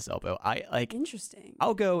democracy in Tennis Elbow. Interesting.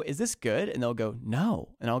 I'll go, is this good? And they'll go,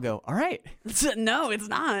 no. And I'll go, all right. No, it's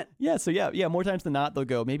not. Yeah. So yeah. More times than not, they'll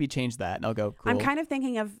go, maybe change that. And I'll go, cool. I'm kind of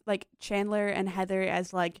thinking of like Chandler and Heather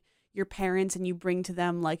as like your parents, and you bring to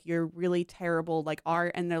them like your really terrible like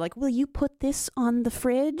art, and they're like, will you put this on the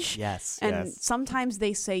fridge? Yes. And sometimes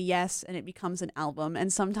they say yes and it becomes an album,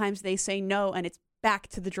 and sometimes they say no and it's back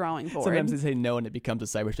to the drawing board. Sometimes they say no and it becomes a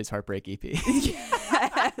Cyberspace Heartbreak EP.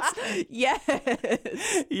 Yes.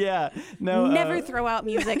 Yeah. No. Never throw out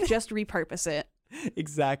music, just repurpose it.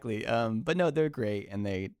 Exactly. But no, they're great, and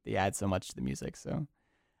they add so much to the music. So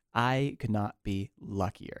I could not be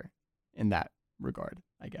luckier in that regard,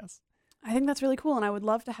 I guess. I think that's really cool, and I would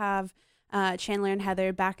love to have Chandler and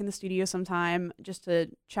Heather back in the studio sometime just to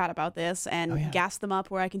chat about this and gas them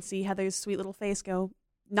up, where I can see Heather's sweet little face go,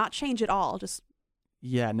 not change at all, just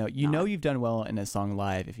Yeah, no, you know you've done well in a song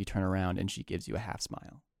live if you turn around and she gives you a half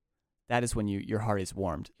smile. That is when your heart is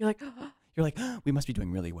warmed. You're like, we must be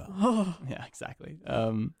doing really well. oh, Yeah, exactly.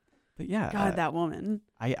 But yeah, God, that woman.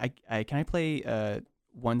 I can I play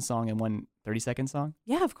one song and one 30-second song?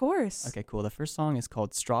 Yeah, of course. Okay, cool. The first song is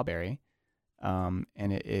called Strawberry, and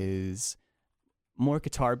it is more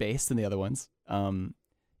guitar based than the other ones.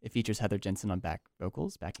 It features Heather Jensen on backing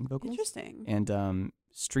vocals. Interesting. And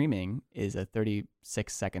Streaming is a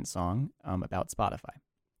 36-second song about Spotify.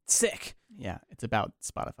 Sick. Yeah, it's about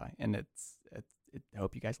Spotify, and I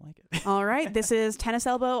hope you guys like it. All right, this is Tennis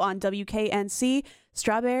Elbow on WKNC,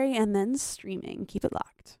 Strawberry, and then Streaming. Keep it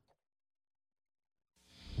locked.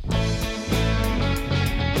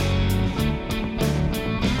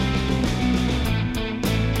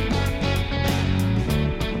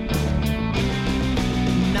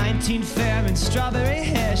 Fair and strawberry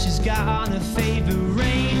hair, she's got on her favorite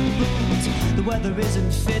rain boots. The weather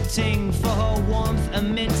isn't fitting for her warmth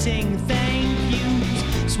emitting thank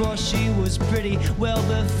yous. Swore she was pretty well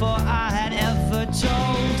before I had ever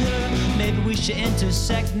told her. Maybe we should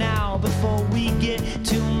intersect now before we get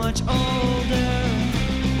too much older.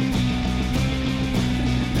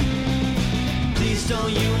 Please don't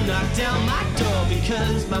you knock down my door,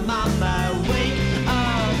 because my mom might wake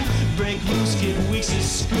up. Break loose, get weeks of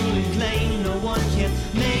schooling claim no one can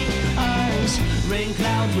make us. Rain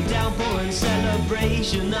clouds with downpour in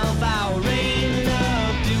celebration of our rain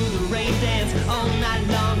love. Do the rain dance all night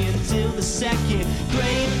long until the second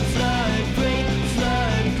great flood, great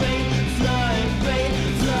flood, great flood, great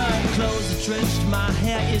flood. Clothes are drenched, my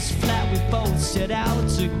hair is flat. We both set out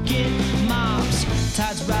to get mops.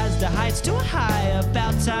 Tides rise the heights too high,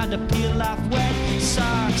 about time to peel off wet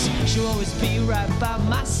socks. She'll always be right by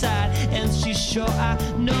my side, and she's sure I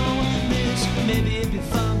know this. Maybe it'd be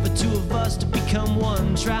fun for two of us to become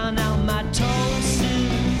one, trying out my toasting.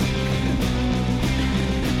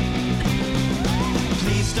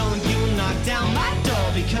 Please don't you knock down my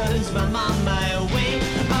door, because my mom might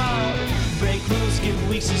wake up. Break rules, give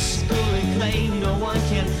weeks of school and claim no one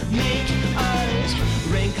can make us.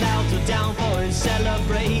 Rain clouds are downpour in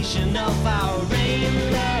celebration of our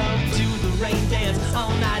rain love. Do the rain dance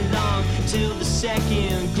all night long till the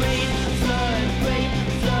second great flood, great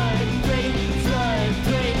flood, great flood,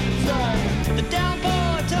 great flood. The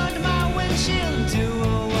downpour turned my windshield into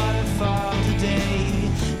a waterfall today.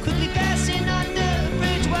 Quickly passing under the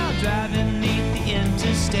bridge while driving neath the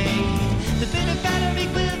interstate. The bitter battery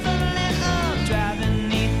equivalent of driving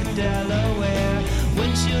neath the Delaware.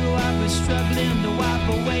 Windshield wipers struggling to wipe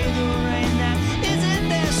away the rain that isn't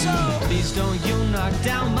there. So please don't you knock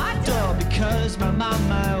down my door, because my mom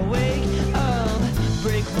might wake up.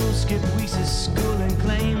 Break rules, skip weeks of school and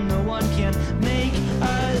claim no one can make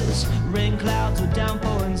us. Rain clouds with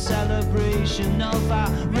downpour in celebration of our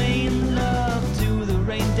rain love. Do the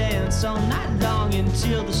rain dance all night long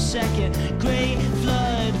until the second great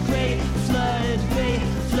flood, great flood, great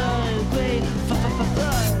flood, great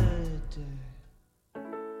flood.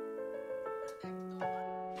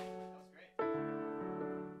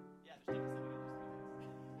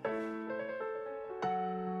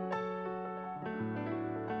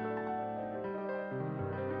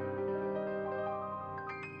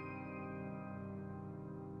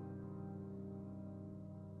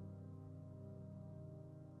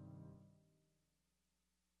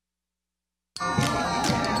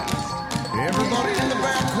 Everybody in the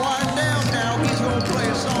back, quiet down now. He's gonna play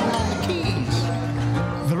a song on the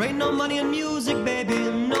keys. There ain't no money in music, baby,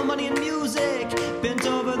 no money in music. Bent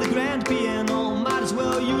over the grand piano, might as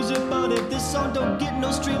well use it. But if this song don't get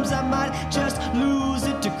no streams, I might just lose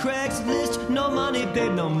it to Craigslist. No money,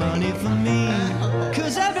 babe, no money for me.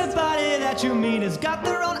 Cause everybody that you meet has got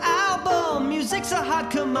their own album. Music's a hot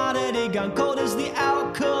commodity, gone cold is the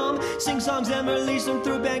outcome. Sing songs and release them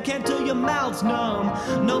through Bandcamp till your mouth's numb.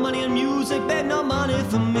 No money in music, babe, no money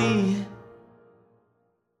for me.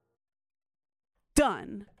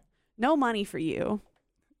 Done. No money for you.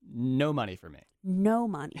 No money for me. No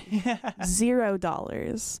money.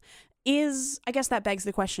 $0. I guess that begs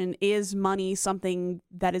the question, is money something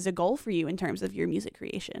that is a goal for you in terms of your music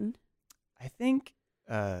creation? I think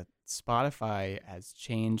Spotify has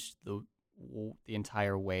changed the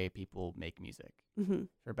entire way people make music,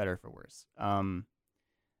 for better or for worse.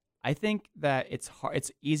 I think that it's hard.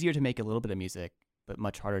 It's easier to make a little bit of music, but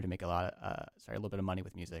much harder to make a little bit of money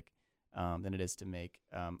with music than it is to make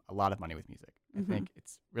a lot of money with music. I think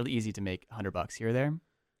it's really easy to make $100 here or there,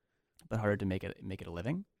 but harder to make it a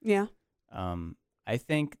living. Yeah. I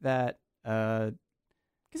think that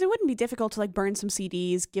because it wouldn't be difficult to like burn some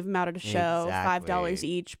CDs, give them out at a show, Exactly. $5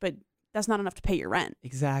 each, but that's not enough to pay your rent.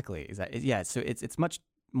 Exactly. Yeah. So it's much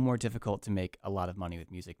more difficult to make a lot of money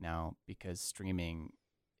with music now because streaming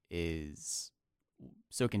is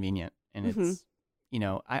so convenient, and it's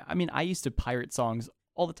I mean, I used to pirate songs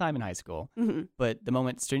all the time in high school, but the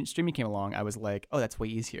moment streaming came along, I was like, oh, that's way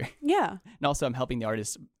easier. Yeah. And also, I'm helping the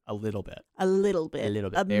artist a little bit. A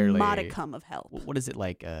barely. modicum of help. What is it,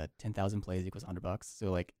 like 10,000 plays equals $100?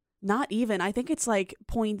 So like, not even. I think it's like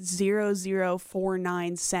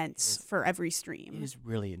 0.0049 cents for every stream. it is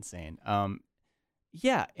really insane.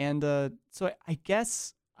 Yeah, and so I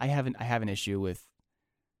guess I have an issue with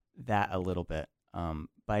that a little bit.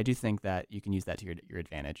 But I do think that you can use that to your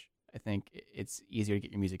advantage. I think it's easier to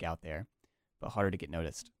get your music out there, but harder to get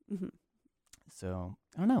noticed. Mm-hmm. So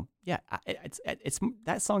I don't know. Yeah, it's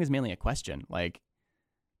that song is mainly a question. Like,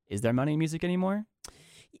 is there money in music anymore?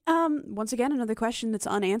 Once again, another question that's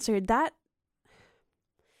unanswered. That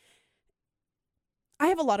I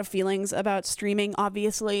have a lot of feelings about streaming.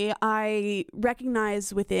 Obviously, I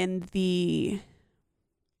recognize within the.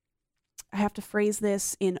 I have to phrase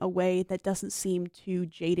this in a way that doesn't seem too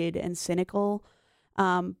jaded and cynical.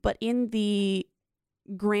 But in the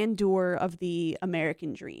grandeur of the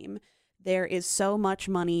American dream, there is so much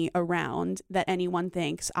money around that anyone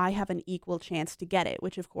thinks I have an equal chance to get it,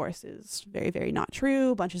 which of course is very, very not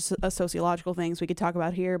true. A bunch of sociological things we could talk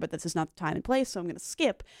about here, but this is not the time and place, so I'm going to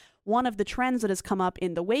skip. One of the trends that has come up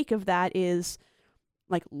in the wake of that is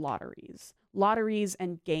like lotteries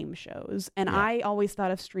and game shows. And Yeah. I always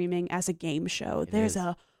thought of streaming as a game show. There's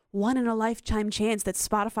a one in a lifetime chance that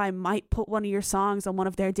Spotify might put one of your songs on one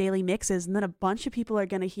of their daily mixes, and then a bunch of people are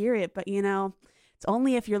going to hear it. But, it's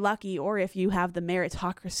only if you're lucky or if you have the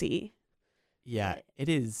meritocracy. Yeah, it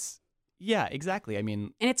is. Yeah, exactly. I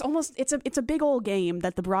mean, And it's a big old game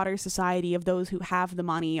that the broader society of those who have the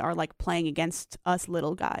money are like playing against us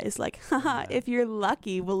little guys. Like, haha, if you're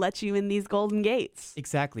lucky, we'll let you in these golden gates.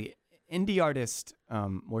 exactly. Indie artists,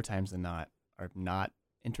 more times than not, are not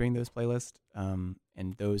entering those playlists.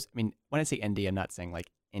 And those, I mean, when I say indie, I'm not saying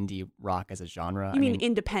like indie rock as a genre. You mean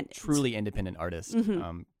independent? Truly independent artists.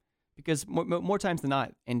 Mhm. Because more times than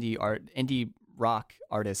not, indie rock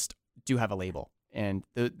artists do have a label, and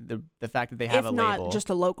the fact that they have If a not label, just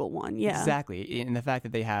a local one, yeah. exactly, and the fact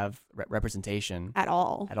that they have representation At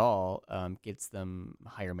all. gets them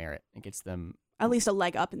higher merit. It gets them At least a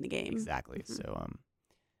leg up in the game. exactly. Mhm. So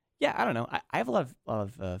yeah, I don't know. I have a lot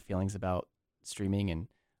of feelings about streaming and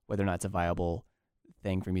whether or not it's a viable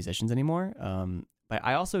thing for musicians anymore. But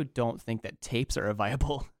I also don't think that tapes are a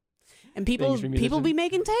viable. And people things for be musicians.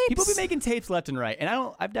 making tapes. People be making tapes left and right, and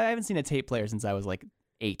I haven't seen a tape player since I was like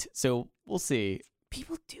 8. So we'll see.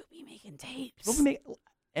 People do be making tapes.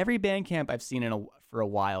 Every band camp I've seen for a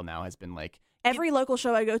while now has been like. Every local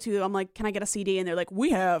show I go to, I'm like, can I get a CD? And they're like, we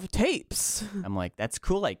have tapes. I'm like, that's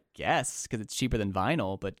cool, I guess, because it's cheaper than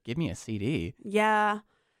vinyl, but give me a CD. Yeah,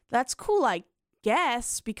 that's cool, I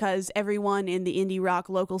guess, because everyone in the indie rock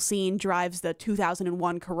local scene drives the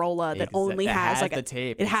 2001 Corolla that only has like the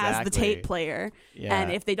tape. It has the exactly. tape player. Yeah.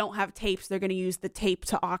 And if they don't have tapes, they're going to use the tape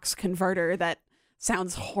to aux converter that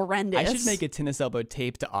sounds horrendous. I should make a tennis elbow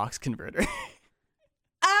tape to aux converter.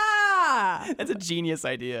 Ah! That's a genius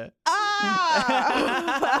idea.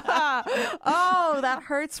 Ah! Oh, that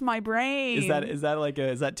hurts my brain. Is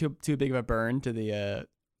that too big of a burn to the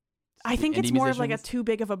I think it's indie more of like a musicians? too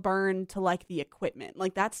big of a burn to like the equipment.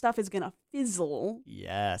 Like that stuff is gonna fizzle.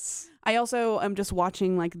 Yes. I also am just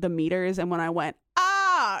watching like the meters, and when I went,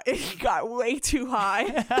 it got way too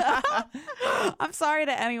high. I'm sorry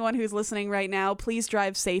to anyone who's listening right now. Please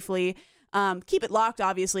drive safely. Keep it locked,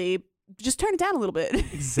 obviously. Just turn it down a little bit.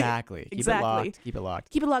 Exactly. Exactly. Keep it locked.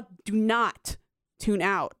 Keep it locked. Do not tune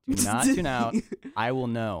out. Do not tune out. I will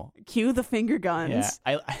know. Cue the finger guns.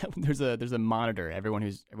 Yeah. There's a monitor.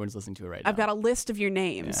 Everyone's listening to it right now. I've got a list of your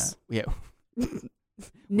names. Yeah.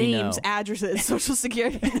 Names, know. addresses, social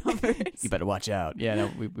security numbers. You better watch out. Yeah,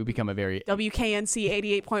 no, we become a very WKNC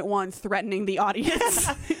 88.1 threatening the audience.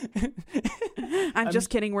 I'm just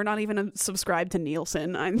kidding. We're not even subscribed to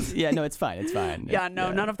Nielsen. Yeah, no, it's fine. It's fine. Yeah,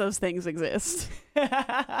 no, none of those things exist.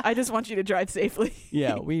 I just want you to drive safely.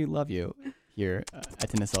 Yeah, we love you here at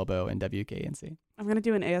Tennis Elbow and WKNC. I'm gonna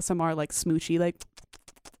do an ASMR like smoochy, like.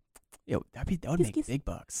 Yo, that would Kiss, make kiss. big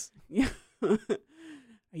bucks. Yeah.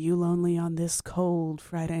 Are you lonely on this cold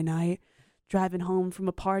Friday night, driving home from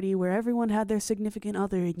a party where everyone had their significant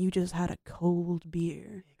other and you just had a cold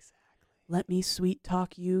beer? Exactly. Let me sweet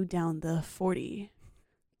talk you down the 40.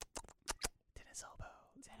 Tennis Elbow.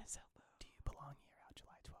 Tennis elbow. Do you belong here out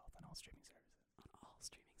July 12th on all streaming services? On all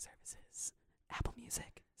streaming services. Apple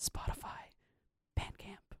Music, Spotify,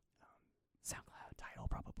 Bandcamp, SoundCloud, Tidal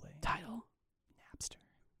probably. Tidal, Napster.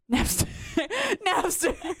 Napster.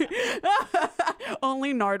 Napster.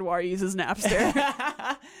 Only Nardwar uses Napster.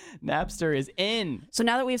 Napster is in. So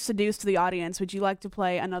now that we've seduced the audience, would you like to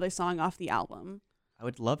play another song off the album? I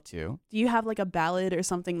would love to. Do you have like a ballad or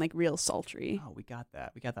something like real sultry? Oh, we got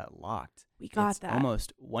that. We got that locked. It's that.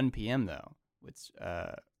 Almost 1 p.m. though,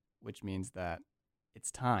 which means that it's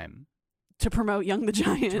time to promote Young the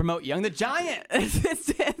Giant. It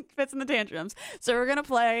fits in the tantrums. So we're gonna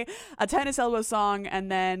play a Tennis Elbow song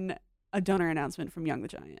and then a donor announcement from Young the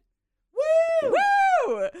Giant. Woo!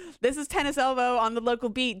 Woo! This is Tennis Elbow on the local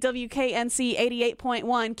beat, WKNC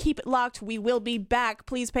 88.1. Keep it locked. We will be back.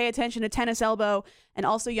 Please pay attention to Tennis Elbow and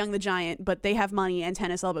also Young the Giant, but they have money and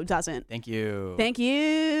Tennis Elbow doesn't. Thank you. Thank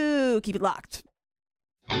you. Keep it locked.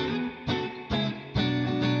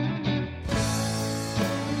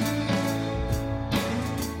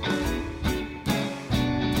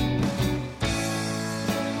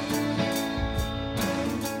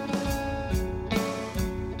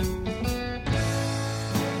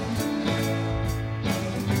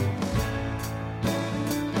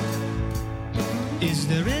 Is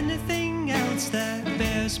there anything else that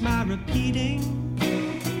bears my repeating?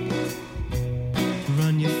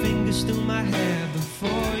 Run your fingers through my hair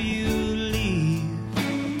before you leave.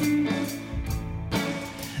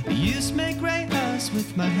 Use make gray us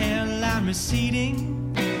with my hairline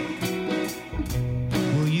receding.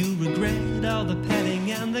 Will you regret all the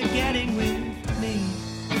petting and the getting with me?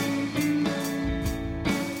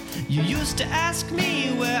 You used to ask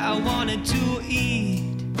me where I wanted to eat.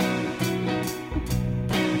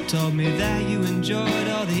 Told me that you enjoyed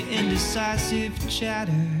all the indecisive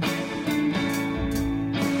chatter.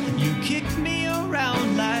 You kicked me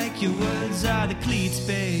around like your words are the cleats,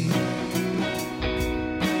 babe.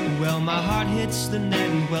 Well, my heart hits the net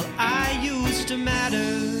and well, I used to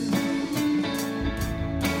matter.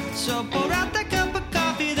 So pour out that cup of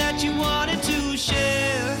coffee that you wanted to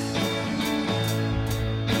share.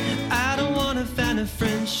 I don't want a fan of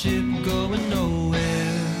friendship going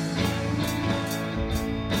nowhere.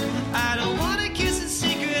 I don't want to kiss in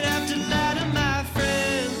secret after lie to my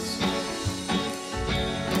friends.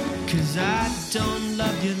 'Cause I don't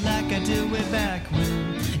love you like I did way back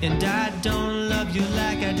when. And I don't love you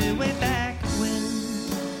like I did way back when.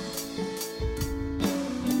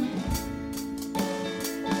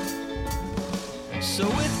 So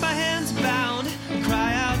with my hands bound,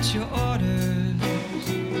 cry out your orders.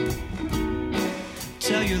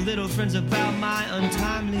 Tell your little friends about my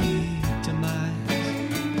untimely demise.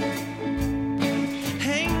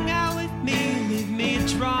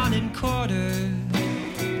 Drawn in quarters.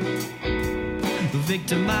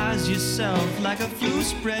 Victimize yourself like a flu,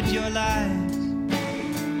 spread your lies.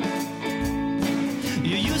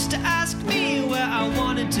 You used to ask me where I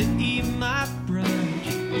wanted to eat my brunch.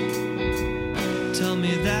 Tell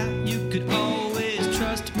me that you could always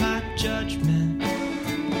trust my judgment.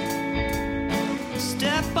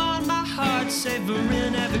 Step on my heart,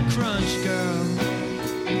 savoring every crunch, girl.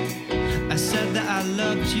 I said that I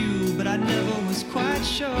loved you, but I never was quite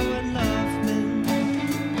sure what love meant.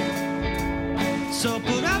 So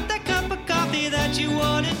put out that cup of coffee that you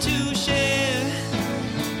wanted to share.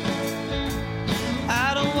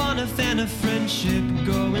 I don't want a fan of friendship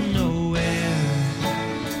going nowhere.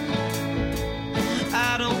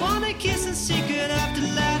 I don't want to kiss in secret after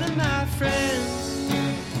lie to my friends.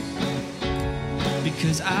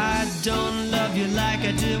 Because I don't love you like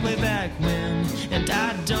I did way back when. And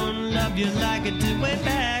I don't love you like I did way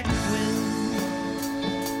back when.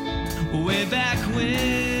 Way back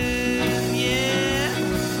when, yeah.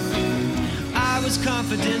 I was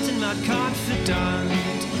confident and not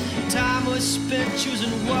confidant. Time was spent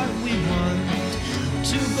choosing what we want.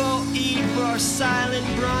 To go eat for silent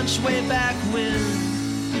brunch way back when.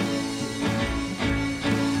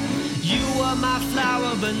 You were my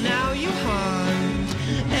flower, but now you haunt.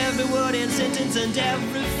 Every word and sentence and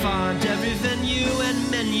every font, every venue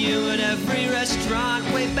and menu at every restaurant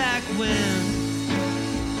way back when.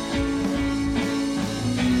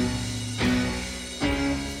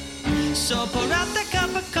 So pour out that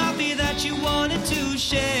cup of coffee that you wanted to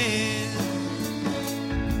share.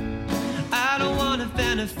 I don't want a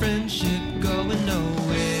fan of friendship going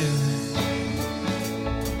nowhere.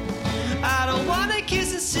 I don't want to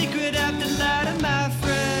kiss in secret after lie to my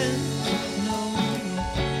friends.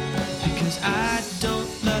 I don't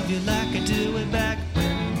love you like I did way back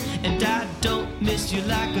when. And I don't miss you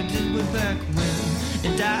like I did way back when.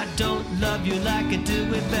 And I don't love you like I did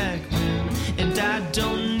way back when. And I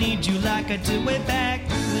don't need you like I did way back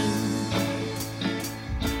when.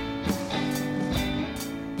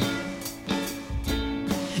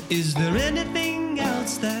 Is there anything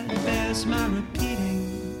else that bears my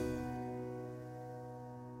repeating?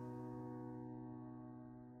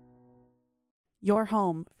 Your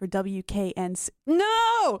home for WKNC.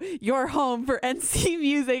 No! Your home for NC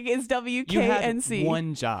Music is WKNC. You had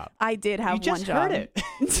one job. I did have you just one job. heard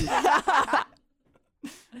it.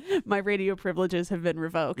 My radio privileges have been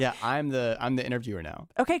revoked. Yeah, I'm the interviewer now.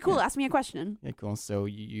 Okay, cool. Ask me a question. Yeah, cool. So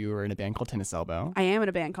you were in a band called Tennis Elbow. I am in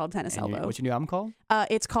a band called Tennis Elbow. What's your new album called?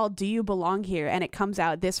 It's called Do You Belong Here? And it comes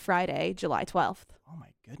out this Friday, July 12th. Oh my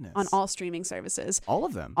goodness. On all streaming services. All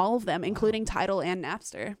of them? All of them, including Tidal and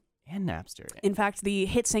Napster. And Napster. In fact, the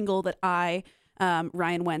hit single that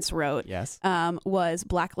Ryan Wentz wrote yes. Was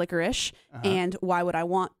Black Licorice and Why Would I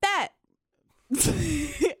Want That?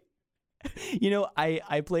 You know,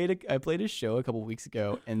 I played a show a couple weeks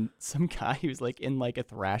ago, and some guy who's like in like a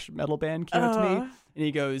thrash metal band came up to me, and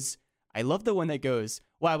he goes, "I love the one that goes,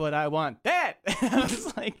 why would I want that?" And I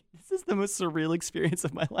was like, this is the most surreal experience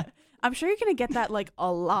of my life. I'm sure you're gonna get that like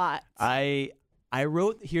a lot. I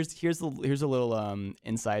wrote here's a little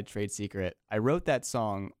inside trade secret. I wrote that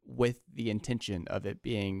song with the intention of it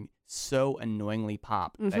being so annoyingly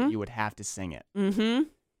pop that you would have to sing it. Mm-hmm.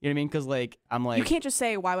 You know what I mean? Because like I'm like, you can't just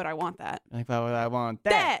say why would I want that? Like, why would I want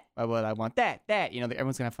that? Why would I want that? You know,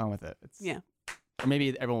 everyone's gonna have fun with it. Yeah. Or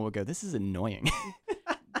maybe everyone will go, this is annoying.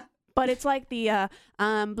 But it's like the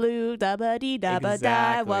I'm blue, da-ba-dee, da-ba-da,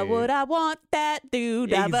 Exactly. what would I want that do,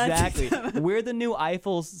 Exactly. We're the new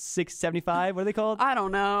Eiffel 675. What are they called? I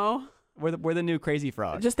don't know. We're the new Crazy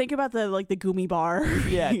Frog. Just think about the Gumi bar.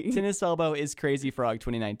 Yeah, Tennis Elbow is Crazy Frog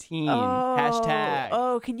 2019. Oh, Hashtag.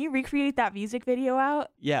 Oh, can you recreate that music video out?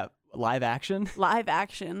 Yeah, live action. Live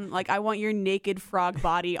action. Like I want your naked frog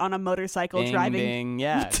body on a motorcycle Bing, driving. bing.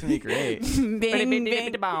 Yeah, it's gonna be great. Bing, bing.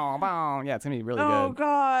 Yeah, it's gonna be really Oh good.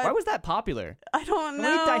 God. Why was that popular? I don't know.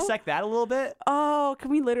 Can we dissect that a little bit? Oh,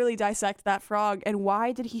 can we literally dissect that frog? And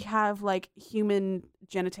why did he have like human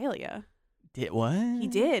genitalia? Did what? He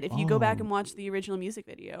did. If you go back and watch the original music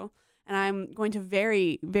video. And I'm going to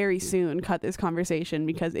very, very soon cut this conversation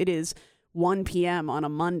because it is 1 p.m. on a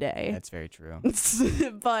Monday. That's very true.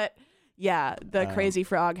 But yeah, the Crazy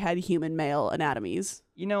Frog had human male anatomies.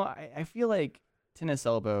 You know, I feel like Tennis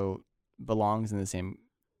Elbow belongs in the same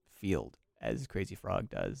field as Crazy Frog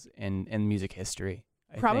does in music history.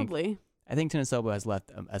 Probably. I think Tennis Elbow has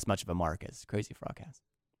left as much of a mark as Crazy Frog has.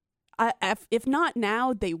 If not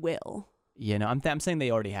now, they will. You know, I'm saying they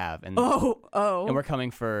already have, and and we're coming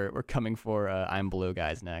for I'm Blue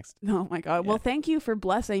guys next. Oh my God! Yeah. Well, thank you for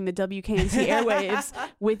blessing the WKNC airwaves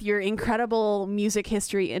with your incredible music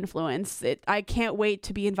history influence. I can't wait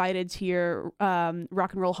to be invited to your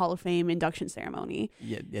Rock and Roll Hall of Fame induction ceremony.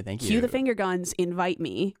 Yeah, thank you. Cue the finger guns. Invite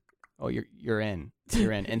me. Oh, you're in.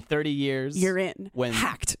 You're in. In 30 years, you're in. When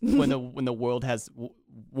hacked. when the world has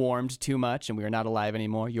warmed too much and we are not alive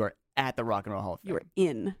anymore, you are at the Rock and Roll Hall of Fame. You're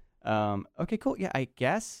in. Okay, cool. Yeah, I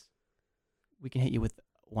guess we can hit you with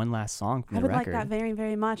one last song from the record. I would like that very,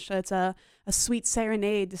 very much. It's a sweet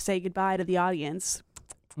serenade to say goodbye to the audience.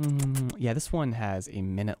 Yeah, this one has a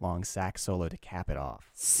minute-long sax solo to cap it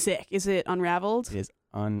off. Sick. Is it Unraveled? It is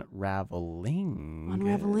Unraveling.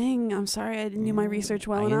 Unraveling. I'm sorry, I didn't do my research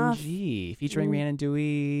well enough. Featuring Rhiannon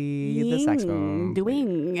Dewey, the saxophone.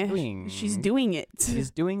 Doing. She's doing it.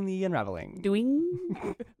 She's doing the unraveling. Doing.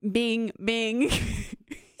 Bing, bing.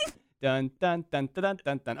 Dun, dun, dun, dun, dun,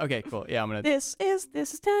 dun, dun. Okay, cool. Yeah, I'm going to... This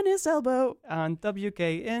is Tennis Elbow. On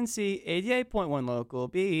WKNC 88.1 Local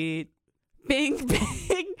Beat. Bing,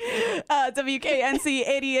 bing.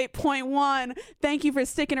 WKNC 88.1. Thank you for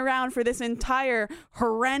sticking around for this entire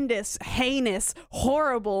horrendous, heinous,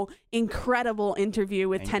 horrible, incredible interview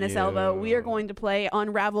with Tennis Elbow. We are going to play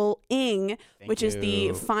Unraveling, which is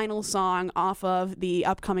the final song off of the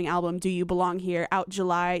upcoming album Do You Belong Here, out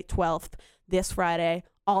July 12th, this Friday.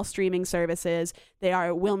 All streaming services. They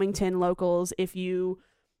are Wilmington locals. If you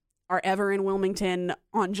are ever in Wilmington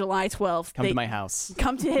on July 12th, come to my house.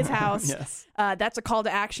 Come to his house. Yes. That's a call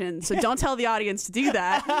to action. So don't tell the audience to do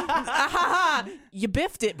that. You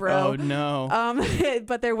biffed it, bro. Oh, no.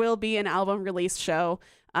 But there will be an album release show.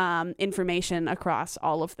 Information across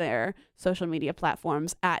all of their social media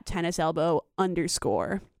platforms at tenniselbow_.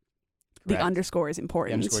 Correct. The underscore is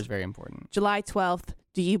important. The underscore is very important. July 12th,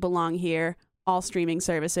 Do You Belong Here? All streaming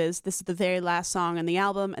services. This is the very last song on the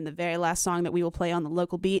album and the very last song that we will play on the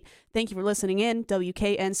local beat. Thank you for listening in.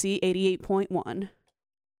 WKNC 88.1.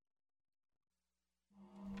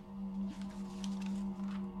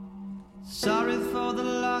 Sorry for the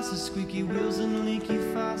losses, squeaky wheels and leaky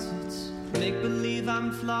faucets. Make believe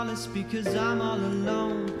I'm flawless because I'm all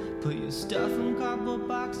alone. Put your stuff in cardboard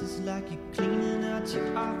boxes like you're cleaning out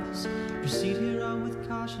your office. Proceed here on with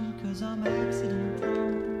caution cause I'm accident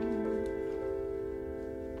prone.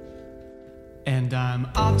 And I'm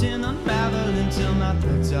often unraveling till my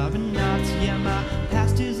threads are in knots. Yeah, my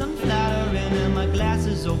past is unflattering and my glass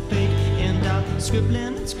is opaque. And I'm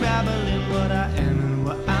scribbling and scrabbling what I am and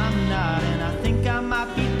what I'm not. And I think I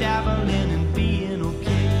might be dabbling in being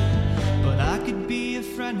okay. But I could be a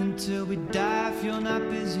friend until we die if you're not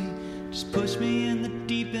busy. Just push me in the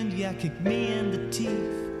deep end, yeah, kick me in the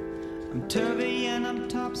teeth. I'm turvy and I'm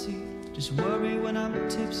topsy. Just worry when I'm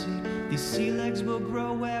tipsy. These sea legs will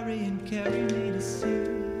grow wary and carry me to sea.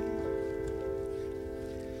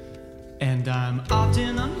 And I'm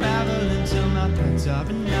often unraveling till my threads are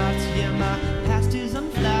in knots. Yeah, my past is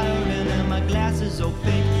unflattering and my glass is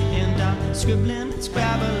opaque. And I'm scribbling and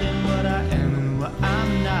scrabbling what I am and what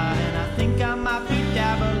I'm not. And I think I might be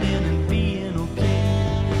dabbling in